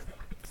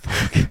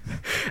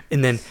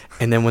 and then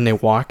when they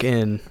walk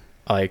in,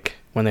 like,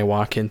 when they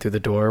walk in through the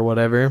door or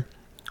whatever,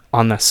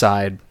 on the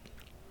side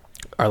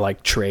are,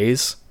 like,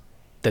 trays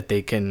that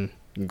they can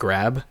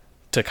grab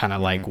to kind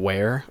of, like,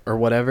 wear or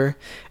whatever.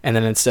 And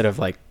then instead of,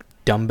 like,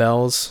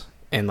 dumbbells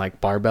and,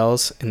 like,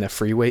 barbells in the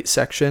free weight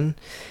section,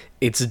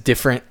 it's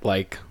different,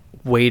 like,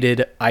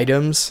 weighted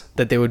items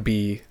that they would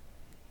be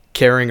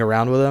carrying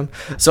around with them.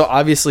 So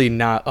obviously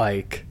not,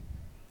 like,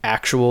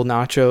 actual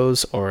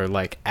nachos or,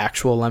 like,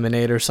 actual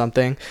lemonade or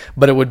something,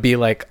 but it would be,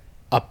 like,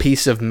 a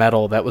piece of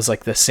metal that was,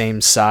 like, the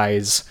same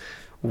size,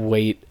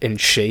 weight, and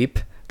shape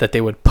that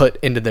they would put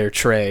into their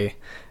tray,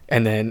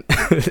 and then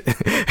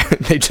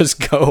they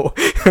just go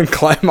and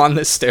climb on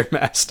the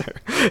Stairmaster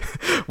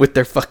with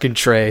their fucking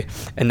tray,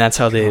 and that's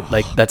how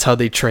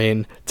they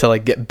train to,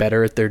 like, get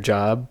better at their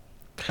job.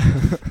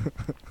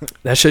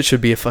 That shit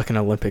should be a fucking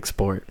Olympic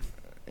sport.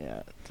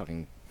 Yeah,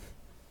 fucking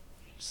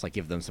just, like,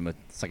 give them some.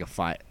 It's like a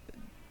fight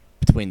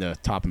between the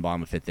top and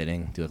bottom of fifth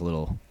inning. Do a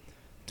little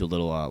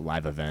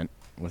live event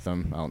with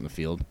them out in the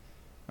field.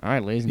 All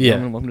right, ladies and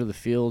gentlemen, welcome to the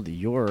field.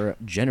 Your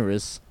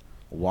generous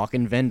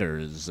walking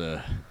vendors.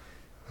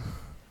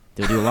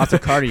 They do lots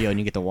of cardio, and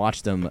you get to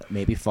watch them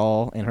maybe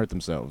fall and hurt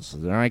themselves.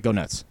 All right, go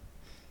nuts.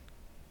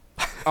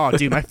 Oh,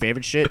 dude, my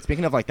favorite shit.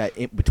 Speaking of, like,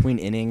 that between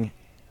inning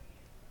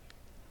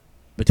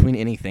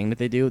thing that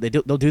they do,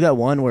 they'll do that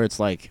one where it's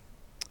like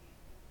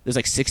there's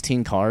like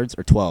 16 cards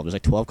or 12. There's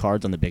like 12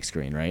 cards on the big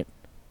screen, right?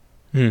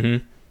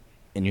 Mm-hmm.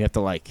 And you have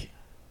to, like,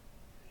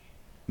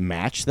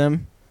 match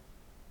them.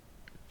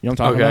 You know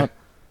what I'm talking about?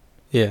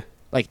 Yeah.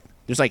 Like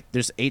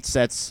there's 8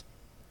 sets.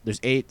 There's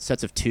 8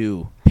 sets of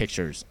 2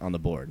 pictures on the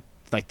board.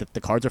 Like,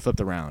 the cards are flipped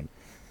around.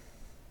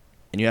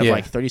 And you have,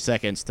 like, 30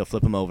 seconds to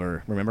flip them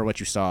over, remember what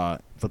you saw,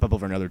 flip up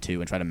over another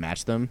 2, and try to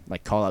match them.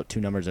 Like, call out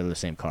 2 numbers that are the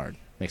same card.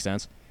 Make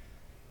sense?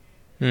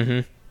 Mm-hmm.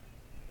 Do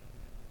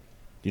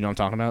you know what I'm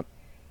talking about?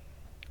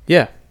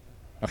 Yeah.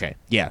 Okay.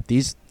 Yeah,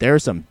 there are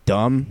some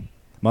dumb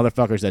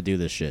motherfuckers that do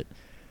this shit.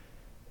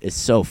 It's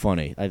so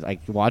funny.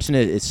 Watching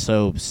it is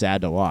so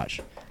sad to watch.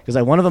 Because,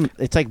 like, one of them,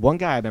 it's like one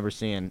guy I remember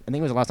seeing, I think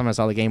it was the last time I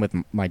saw the game with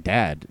my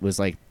dad, was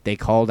like, they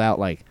called out,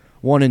 like,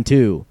 1 and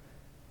 2,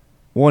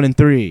 1 and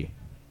 3,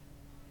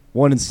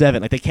 1 and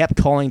 7. Like, they kept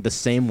calling the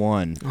same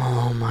one.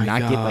 Oh my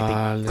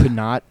god! They could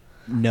not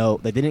know.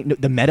 They didn't know.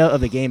 The meta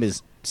of the game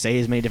is say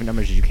as many different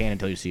numbers as you can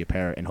until you see a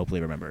pair and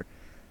hopefully remember.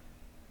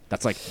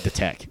 That's, like, the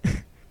tech.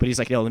 But he's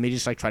like, yo, let me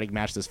just, like, try to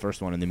match this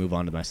first one and then move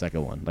on to my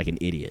second one, like an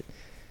idiot.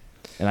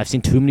 And I've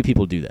seen too many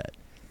people do that,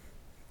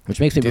 which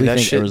makes me really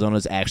think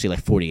Arizona's actually,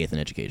 like, 48th in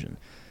education.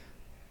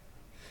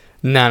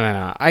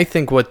 No. I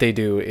think what they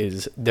do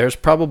is there's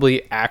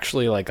probably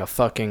actually, like, a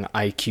fucking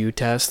IQ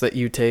test that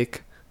you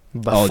take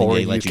before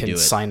you can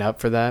sign up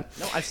for that.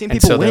 No, I've seen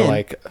people win. They're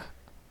like,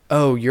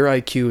 oh, your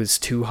IQ is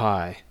too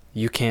high.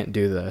 You can't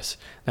do this.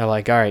 They're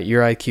like, all right,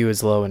 your IQ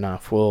is low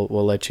enough. We'll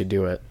let you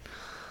do it.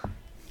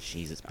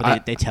 Jesus.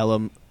 But they tell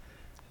them,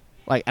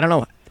 like, I don't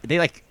know. They,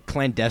 like,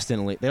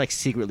 clandestinely, they, like,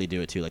 secretly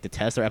do it, too. Like, the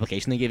test or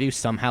application they give you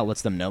somehow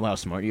lets them know how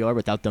smart you are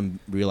without them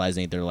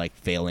realizing they're, like,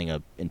 failing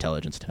a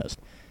intelligence test.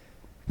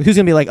 Who's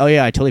going to be like, oh,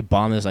 yeah, I totally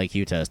bombed this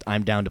IQ test.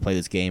 I'm down to play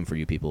this game for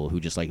you people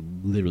who just, like,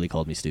 literally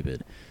called me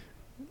stupid.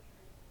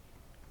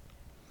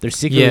 They're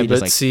secretly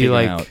just, like,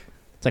 figuring out.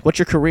 It's like, what's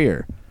your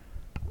career?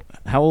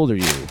 How old are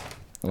you?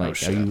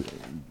 Like, are you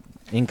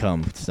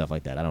income, stuff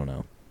like that. I don't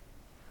know.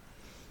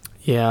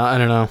 Yeah, I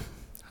don't know.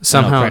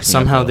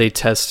 Somehow they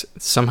test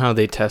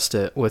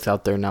it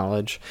without their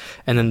knowledge.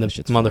 And then the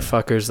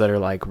motherfuckers that are,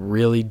 like,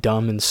 really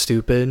dumb and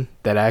stupid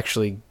that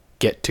actually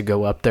get to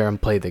go up there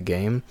and play the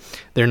game,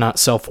 they're not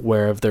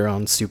self-aware of their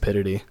own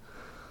stupidity.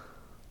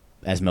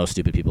 As most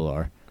stupid people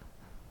are.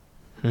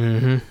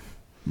 Mm-hmm.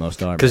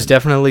 Most are. Because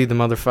definitely the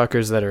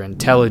motherfuckers that are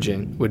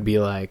intelligent would be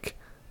like,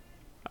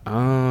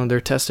 oh,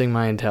 they're testing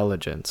my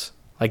intelligence.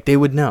 Like, they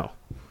would know.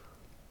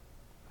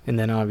 And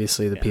then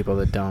obviously the people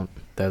that don't,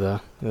 they're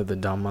the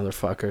dumb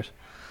motherfuckers.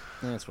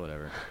 That's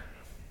whatever.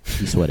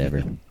 It's whatever.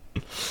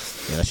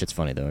 Yeah, that shit's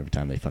funny though. Every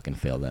time they fucking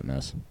fail that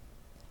mess.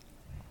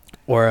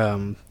 Or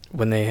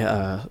when they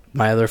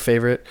my other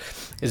favorite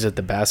is at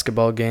the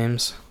basketball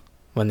games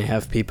when they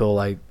have people,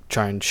 like,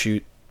 try and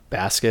shoot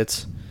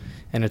baskets,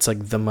 and it's,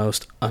 like, the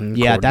most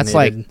uncoordinated. Yeah, that's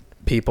like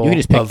people. You can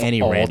just pick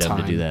any random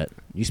to do that.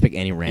 You just pick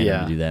any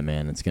random to do that,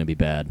 man. It's gonna be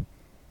bad.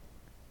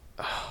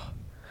 Oh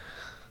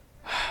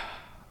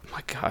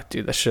my god,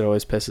 dude, that shit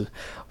always pisses.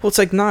 Well, it's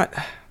like not.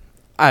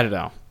 I don't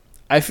know.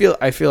 I feel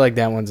like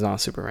that one's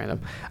not super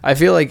random. I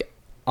feel like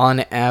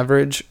on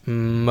average,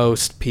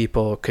 most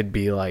people could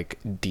be, like,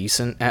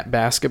 decent at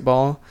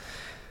basketball,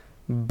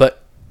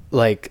 but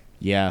like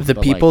Yeah, the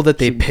but, people like, that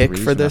they shooting pick threes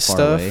for from that this far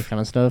stuff. away kind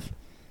of stuff.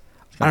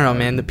 I don't know,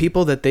 man. The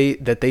people that they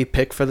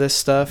pick for this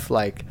stuff,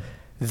 like,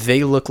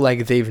 they look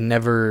like they've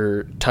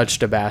never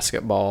touched a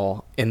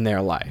basketball in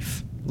their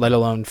life, let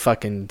alone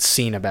fucking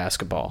seen a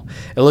basketball.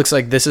 It looks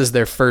like this is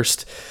their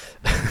first.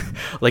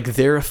 Like,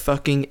 they're a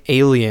fucking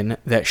alien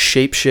that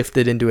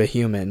shapeshifted into a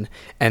human,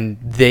 and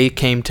they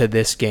came to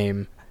this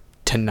game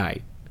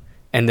tonight,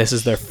 and this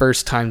is their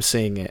first time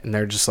seeing it, and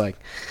they're just like,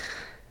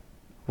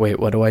 wait,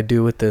 what do I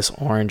do with this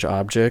orange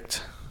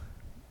object?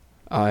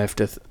 I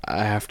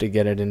have to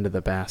get it into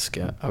the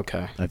basket.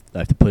 Okay. I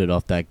have to put it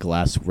off that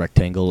glass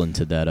rectangle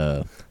into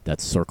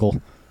that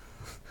circle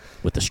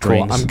with the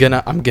Cool. strings. I'm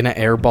gonna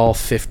airball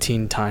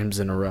 15 times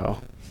in a row.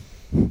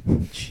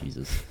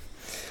 Jesus.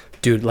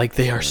 Dude, like,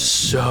 they are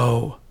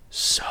so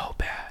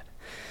bad.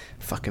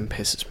 Fucking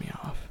pisses me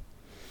off.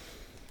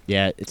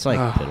 Yeah, it's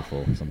like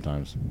pitiful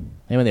sometimes.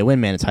 And when they win,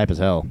 man, it's hype as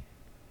hell.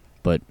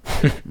 But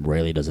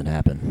rarely does it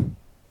happen.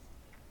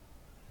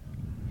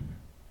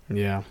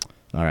 Yeah.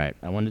 All right,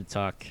 I wanted to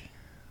talk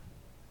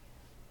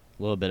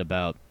a little bit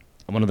about.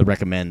 I wanted to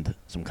recommend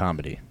some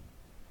comedy.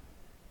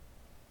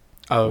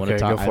 Oh, I wanna okay,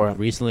 talk, go for I it.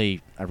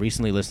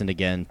 recently listened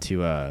again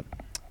to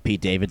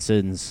Pete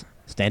Davidson's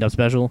stand-up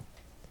special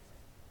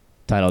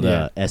titled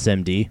Yeah.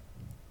 SMD.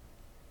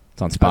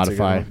 It's on That's a good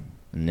Spotify one.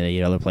 and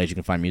any other place you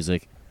can find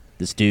music.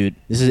 This dude,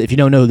 if you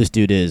don't know who this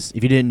dude is,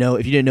 if you didn't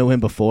know him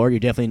before, you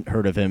definitely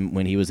heard of him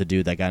when he was the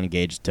dude that got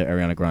engaged to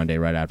Ariana Grande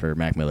right after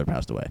Mac Miller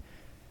passed away.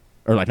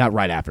 Or, like, not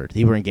right after.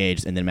 They were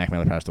engaged, and then Mac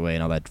Miller passed away,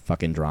 and all that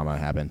fucking drama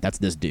happened. That's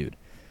this dude.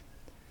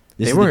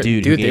 This is the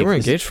dude who they were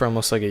gave- engaged for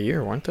almost like a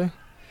year, weren't they?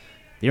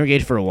 They were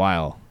engaged for a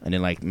while, and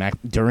then, like,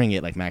 during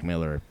it, like, Mac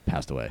Miller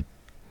passed away.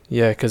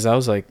 Yeah, because that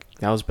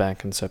was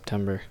back in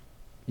September.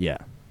 Yeah.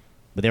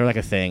 But they were, like,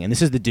 a thing. And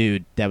this is the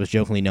dude that was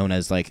jokingly known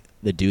as, like,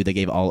 the dude that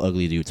gave all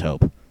ugly dudes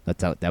hope.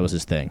 That was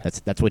his thing.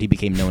 That's what he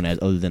became known as,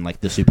 other than,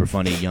 like, the super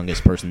funny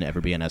youngest person to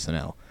ever be on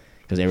SNL.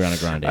 Because Ariana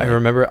Grande. I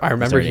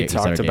remember he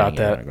started talked about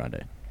dating that. Ariana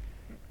Grande.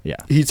 Yeah.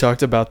 He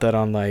talked about that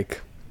on, like,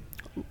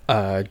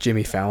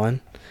 Jimmy Fallon.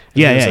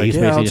 Yeah, He was yeah. like, He's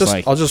basically just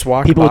like, I'll just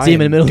walk people by would see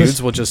him in the and middle of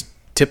dudes will just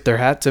tip their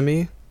hat to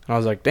me. And I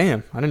was like,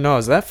 damn, I didn't know I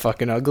was that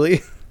fucking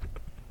ugly.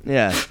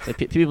 yeah. Like,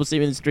 people see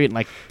me in the street and,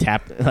 like,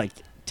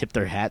 tip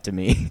their hat to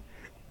me.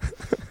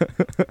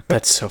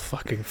 That's so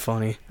fucking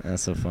funny.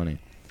 That's so funny.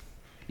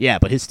 Yeah,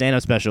 but his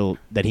stand-up special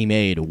that he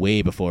made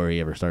way before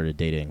he ever started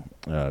dating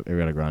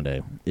Ariana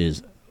Grande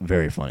is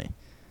very funny.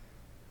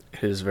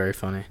 It is very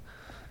funny.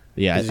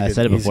 Yeah, He's a I good-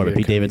 said it he's a before, but good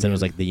Pete Davidson comedian.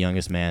 was like the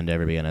youngest man to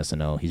ever be on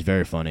SNL. He's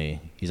very funny.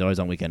 He's always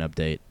on Weekend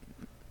Update.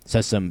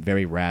 Says some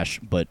very rash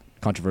but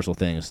controversial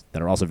things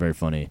that are also very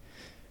funny,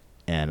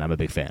 and I'm a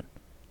big fan.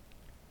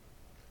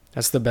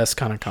 That's the best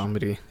kind of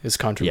comedy, is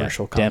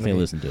controversial Yeah, comedy.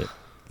 definitely listen to it.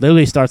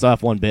 Literally starts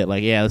off one bit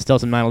like, yeah, let's tell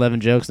some 9/11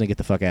 jokes and then get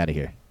the fuck out of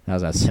here.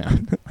 How's that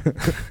sound?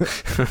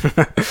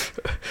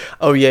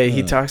 Oh yeah,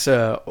 he talks.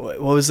 What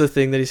was the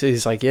thing that he said?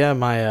 He's like, yeah,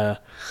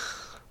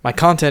 my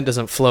content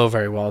doesn't flow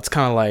very well. It's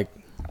kind of like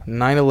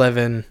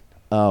 9/11,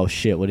 Oh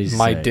shit! What did he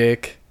my say?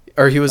 dick,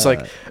 or he was like,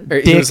 or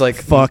he Dick, was like,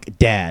 fuck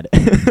dad.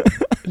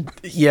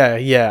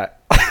 yeah.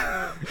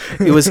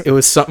 It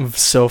was something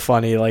so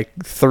funny, like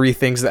 3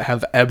 things that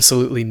have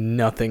absolutely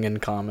nothing in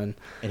common.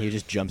 And he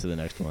just jumped to the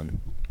next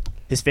one.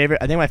 I think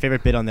my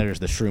favorite bit on there is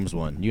the shrooms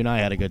one. You and I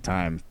had a good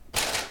time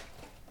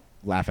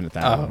laughing at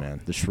that one,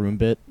 man. The shroom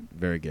bit,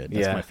 very good.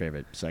 That's Yeah. my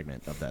favorite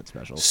segment of that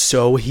special.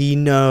 So he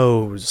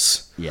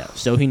knows. Yeah,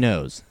 so he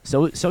knows.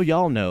 So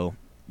y'all know.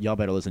 Y'all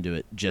better listen to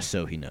it just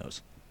so he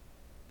knows.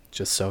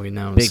 Just so he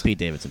knows. Big Pete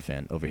Davidson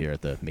fan over here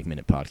at the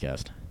McMinute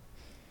podcast.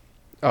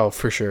 Oh,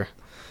 for sure.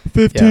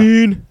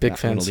 15. Big I'm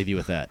fans. gonna leave you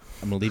with that.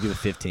 I'm gonna leave you with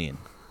 15.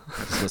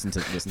 Just listen to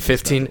the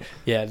 15. special.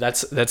 Yeah,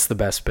 that's the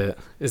best bit.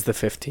 Is the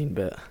 15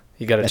 bit.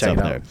 You got to That's check up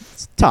it there. out.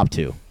 It's top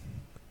 2.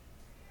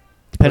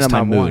 Depending What's on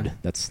my top mood, one?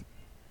 it's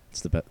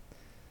the best.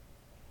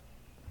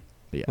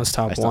 But yeah, What's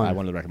top I one?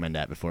 wanted to recommend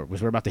that before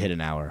because we're about to hit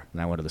an hour,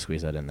 and I wanted to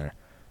squeeze that in there.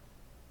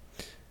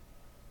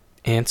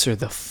 Answer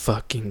the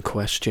fucking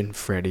question,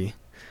 Freddie.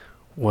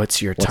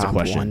 What's your What's the top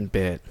question? 1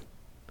 bit?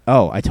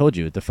 Oh, I told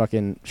you the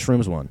fucking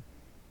shrooms one.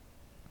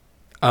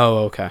 Oh,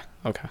 okay.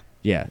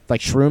 Yeah,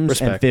 like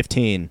shrooms and Respect.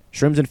 15.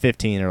 Shrooms and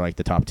 15 are like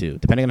the top 2.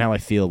 Depending on how I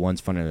feel, one's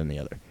funnier than the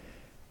other.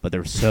 But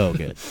they're so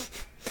good.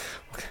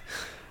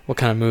 What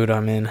kind of mood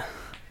I'm in?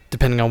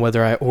 Depending on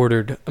whether I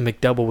ordered a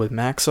McDouble with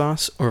mac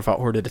sauce or if I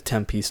ordered a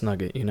 10-piece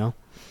nugget, you know?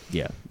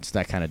 Yeah, it's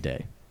that kind of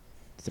day.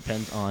 It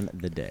depends on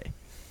the day.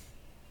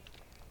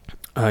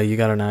 You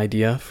got an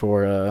idea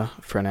for an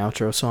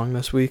outro song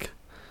this week?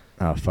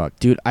 Oh fuck,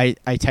 dude! I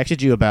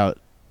texted you about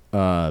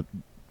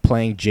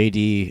playing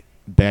JD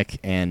Beck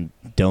and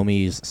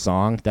Domi's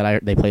song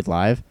that they played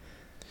live,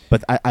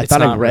 but I It's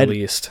thought I not read.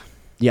 released.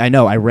 Yeah, I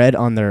know. I read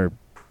on their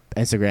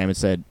Instagram it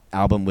said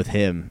album with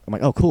him. I'm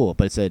like, oh cool,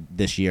 but it said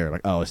this year.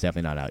 Like, oh, it's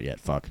definitely not out yet.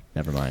 Fuck,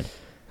 never mind.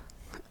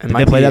 It Did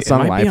might they play that it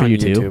song might live be for on you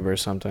too? YouTube or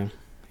something.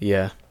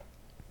 Yeah.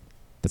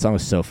 That song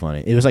was so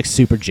funny. It was like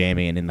super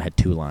jammy and then had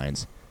 2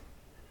 lines.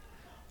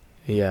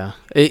 Yeah.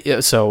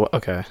 So,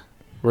 okay.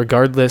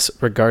 regardless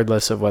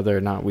of whether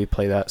or not we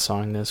play that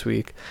song this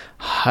week,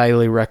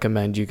 highly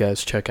recommend you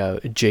guys check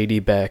out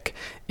JD Beck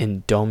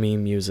and Domi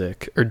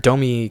Music or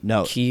Domi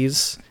No.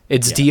 Keys.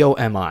 It's Yeah.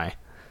 DOMI.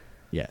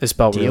 Yeah. It's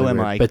spelled really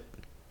DOMI. weird,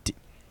 but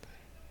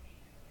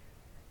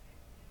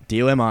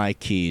DOMI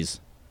Keys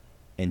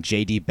and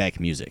JD Beck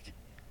Music.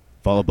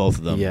 Follow both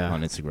of them Yeah.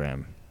 on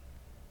Instagram.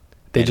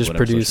 they and just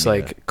whatever produce social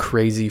media. like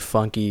crazy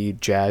funky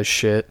jazz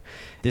shit.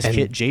 This and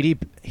kid, JD,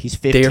 he's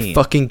 15. They are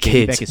fucking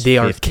JD Beck kids. is They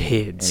are 15,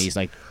 kids. And he's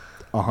like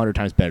 100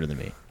 times better than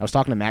me. I was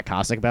talking to Matt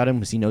Kosick about him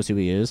because he knows who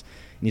he is.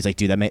 And he's like,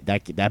 dude,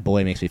 that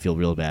boy makes me feel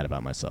real bad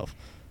about myself.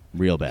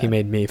 Real bad. He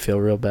made me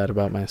feel real bad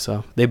about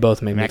myself. They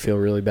both made me Mac- feel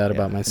really bad yeah.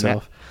 about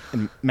myself.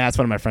 And Matt's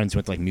one of my friends who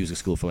went to like music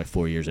school for like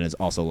 4 years and is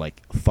also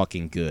like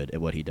fucking good at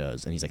what he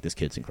does. And he's like, this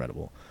kid's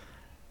incredible.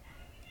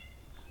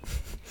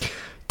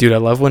 Dude, I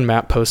love when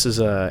Matt posts his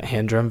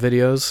hand drum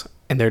videos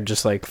and they're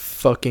just like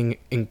fucking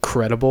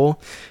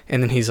incredible.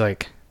 And then he's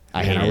like,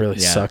 I man, hate I it, really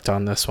yeah. sucked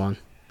on this one.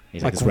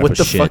 He's Like, this what rapper's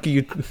the shit. fuck are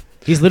you...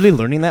 He's literally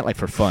learning that like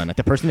for fun. Like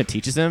the person that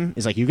teaches him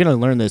is like, you're gonna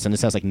learn this, and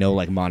this has like no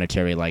like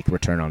monetary like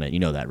return on it. You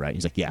know that, right?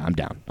 He's like, yeah, I'm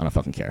down. I don't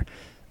fucking care.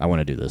 I want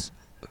to do this.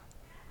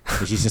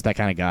 'Cause he's just that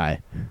kind of guy.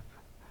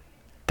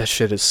 That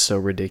shit is so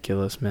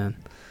ridiculous, man.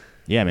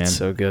 Yeah, man. It's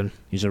so good.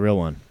 He's a real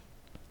one.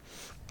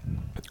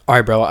 All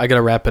right, bro. I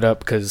gotta wrap it up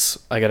because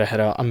I gotta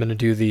head out. I'm gonna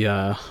do the. You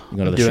go to I'm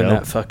the doing show?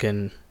 that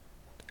fucking.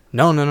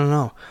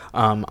 No.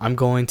 I'm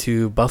going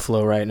to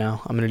Buffalo right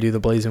now. I'm gonna do the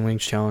Blazing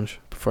Wings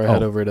challenge before I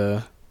head Oh. over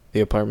to the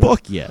apartment.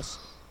 Fuck yes.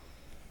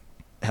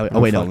 Oh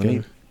wait, no. Let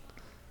me. fucking-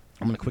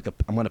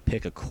 I'm gonna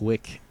pick a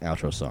quick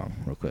outro song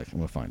real quick. I'm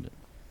gonna find it.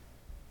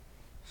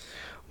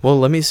 Well,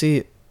 let me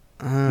see.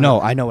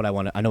 No, I know what I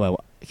want.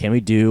 Can we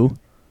do?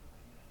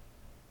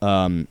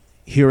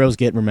 Heroes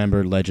Get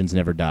Remembered, Legends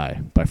Never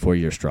Die by 4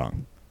 Year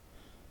Strong.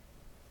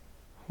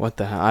 What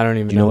the hell? I don't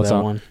even Do you know know what that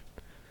song? one.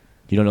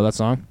 You don't know that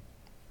song?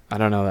 I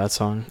don't know that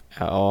song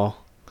at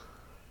all.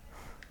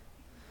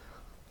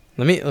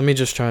 Let me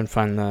just try and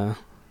find the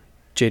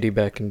JD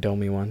Beck and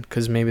Domi one,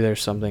 because maybe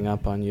there's something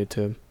up on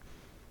YouTube.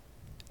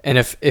 And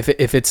if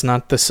it's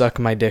not the Suck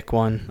My Dick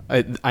one,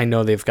 I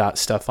know they've got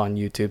stuff on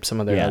YouTube, some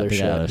of their other they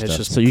shit. got other It's stuff.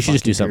 just So you should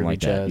just do fucking something groovy like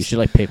that. You jazz. should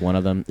like pick one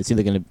of them. It's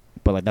either gonna,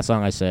 but like that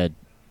song I said,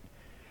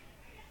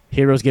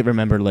 Heroes Get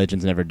Remembered,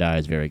 Legends Never Die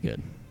is very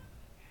good.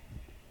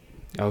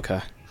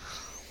 Okay.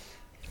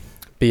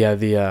 But yeah,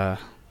 the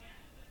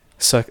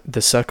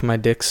Suck My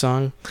Dick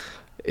song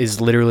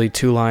is literally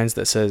 2 lines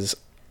that says,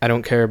 "I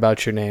don't care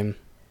about your name,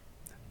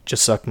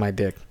 just suck my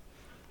dick."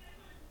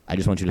 I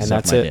just want you to And suck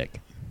that's my it.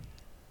 dick.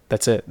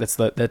 That's it.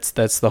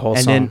 That's the whole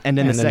And song. then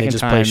the they second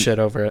just time- play shit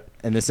over it.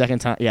 And the second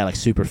time, yeah, like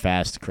super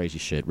fast, crazy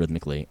shit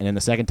rhythmically. And then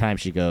the second time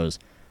she goes,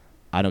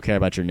 I don't care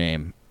about your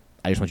name.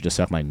 I just want you to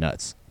suck my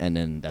nuts. And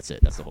then that's it.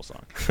 That's the whole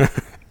song.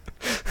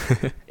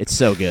 It's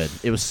so good.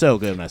 It was so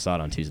good when I saw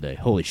it on Tuesday.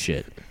 Holy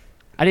shit.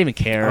 I didn't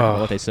even care Oh.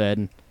 what they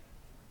said.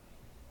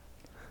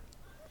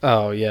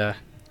 Oh yeah.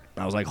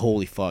 I was like,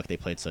 holy fuck, they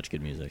played such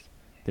good music.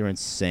 They were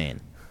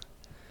insane.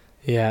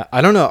 Yeah,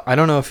 I don't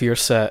know if your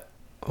set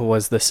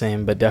was the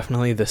same, but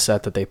definitely the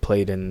set that they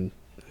played in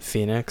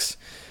Phoenix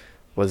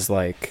was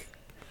like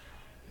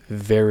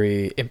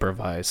very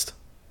improvised.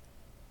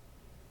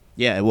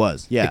 Yeah, it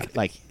was. Yeah, Like-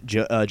 like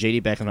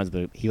JD Beck sometimes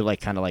he would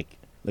like kind of like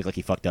look like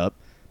he fucked up,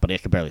 but I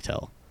could barely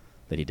tell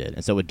that he did.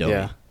 And so would Domi.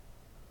 Yeah.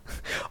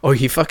 Oh,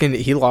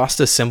 he lost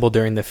a cymbal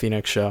during the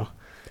Phoenix show.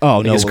 Oh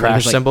Like no, his one of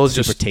crash like, cymbals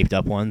super just- taped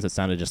up ones that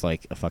sounded just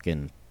like a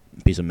fucking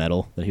piece of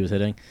metal that he was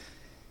hitting.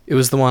 It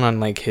was the one on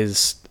like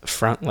his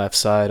front left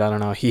side. I don't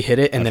know. He hit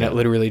it and then Okay. it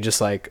literally just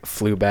like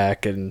flew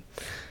back and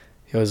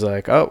he was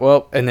like, "Oh,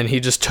 well," and then he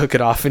just took it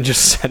off and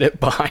just set it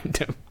behind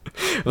him.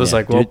 It was Yeah,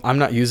 like, "Well, dude. I'm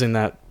not using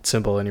that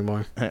cymbal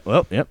anymore."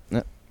 Well, yep.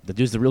 The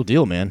dude's the real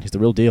deal, man. He's the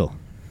real deal.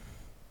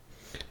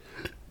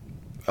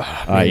 All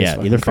right,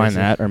 yeah. Either find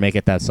that or make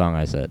it that song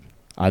I said.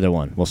 Either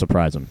one. We'll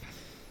surprise him.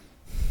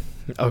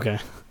 Okay.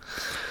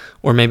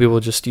 Or maybe we'll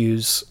just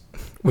use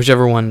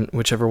whichever one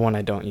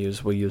I don't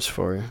use, we'll use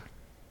for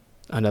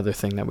another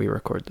thing that we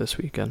record this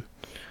weekend.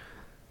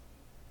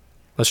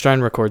 Let's try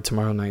and record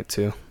tomorrow night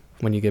too,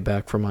 when you get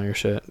back from all your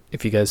shit.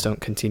 If you guys don't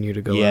continue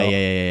to go Yeah, out.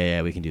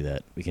 yeah. We can do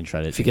that. We can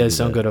try to. If you guys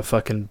don't go to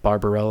fucking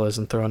Barbarella's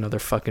and throw another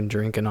fucking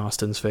drink in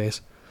Austin's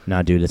face.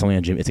 Nah, dude. It's only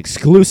on Jimmy. It's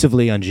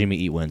exclusively on Jimmy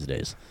Eat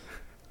Wednesdays.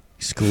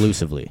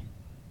 Exclusively.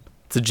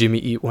 It's a Jimmy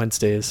Eat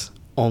Wednesdays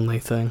only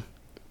thing.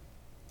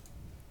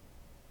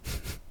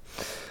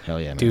 Hell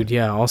yeah, man. Dude,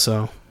 yeah,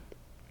 also,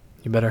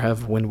 you better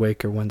have Wind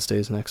Waker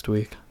Wednesdays next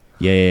week.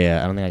 Yeah.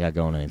 I don't think I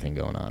got anything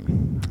going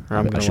on. Or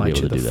I'm I gonna should be light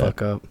able you to the do that.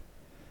 fuck up.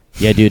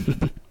 Yeah,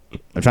 dude.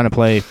 I'm trying to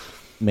play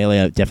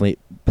Melee. Definitely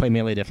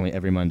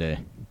every Monday.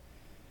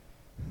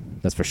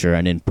 That's for sure.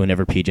 And then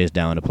whenever PJ's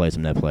down to play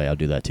some net play, I'll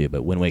do that too.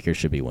 But Wind Waker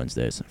should be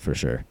Wednesdays for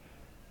sure.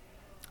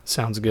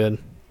 Sounds good.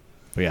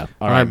 But yeah.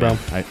 All right, bro. man.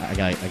 I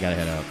gotta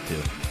head out too.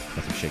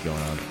 Got some shit going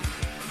on.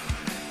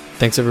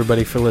 Thanks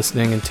everybody for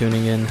listening and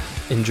tuning in.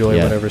 Enjoy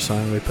Yeah. whatever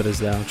song we put as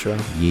the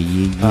outro.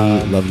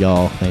 Yeah. Love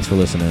y'all. Thanks for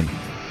listening.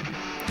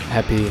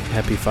 Happy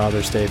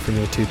Father's Day from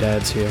your two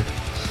dads here.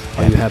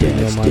 All you Happy Meal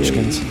Dad's Day.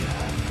 munchkins.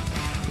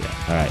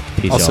 Yeah. All right.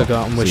 Peace, Also y'all. go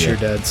out and wish See your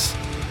ya. dads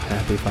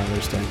Happy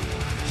Father's Day.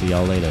 See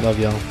y'all later. Love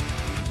y'all.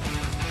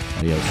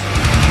 Adios.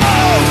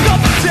 Oh,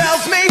 something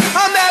tells me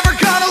I'm never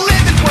gonna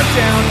live this one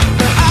down.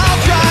 I'll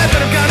try,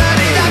 but I'm gonna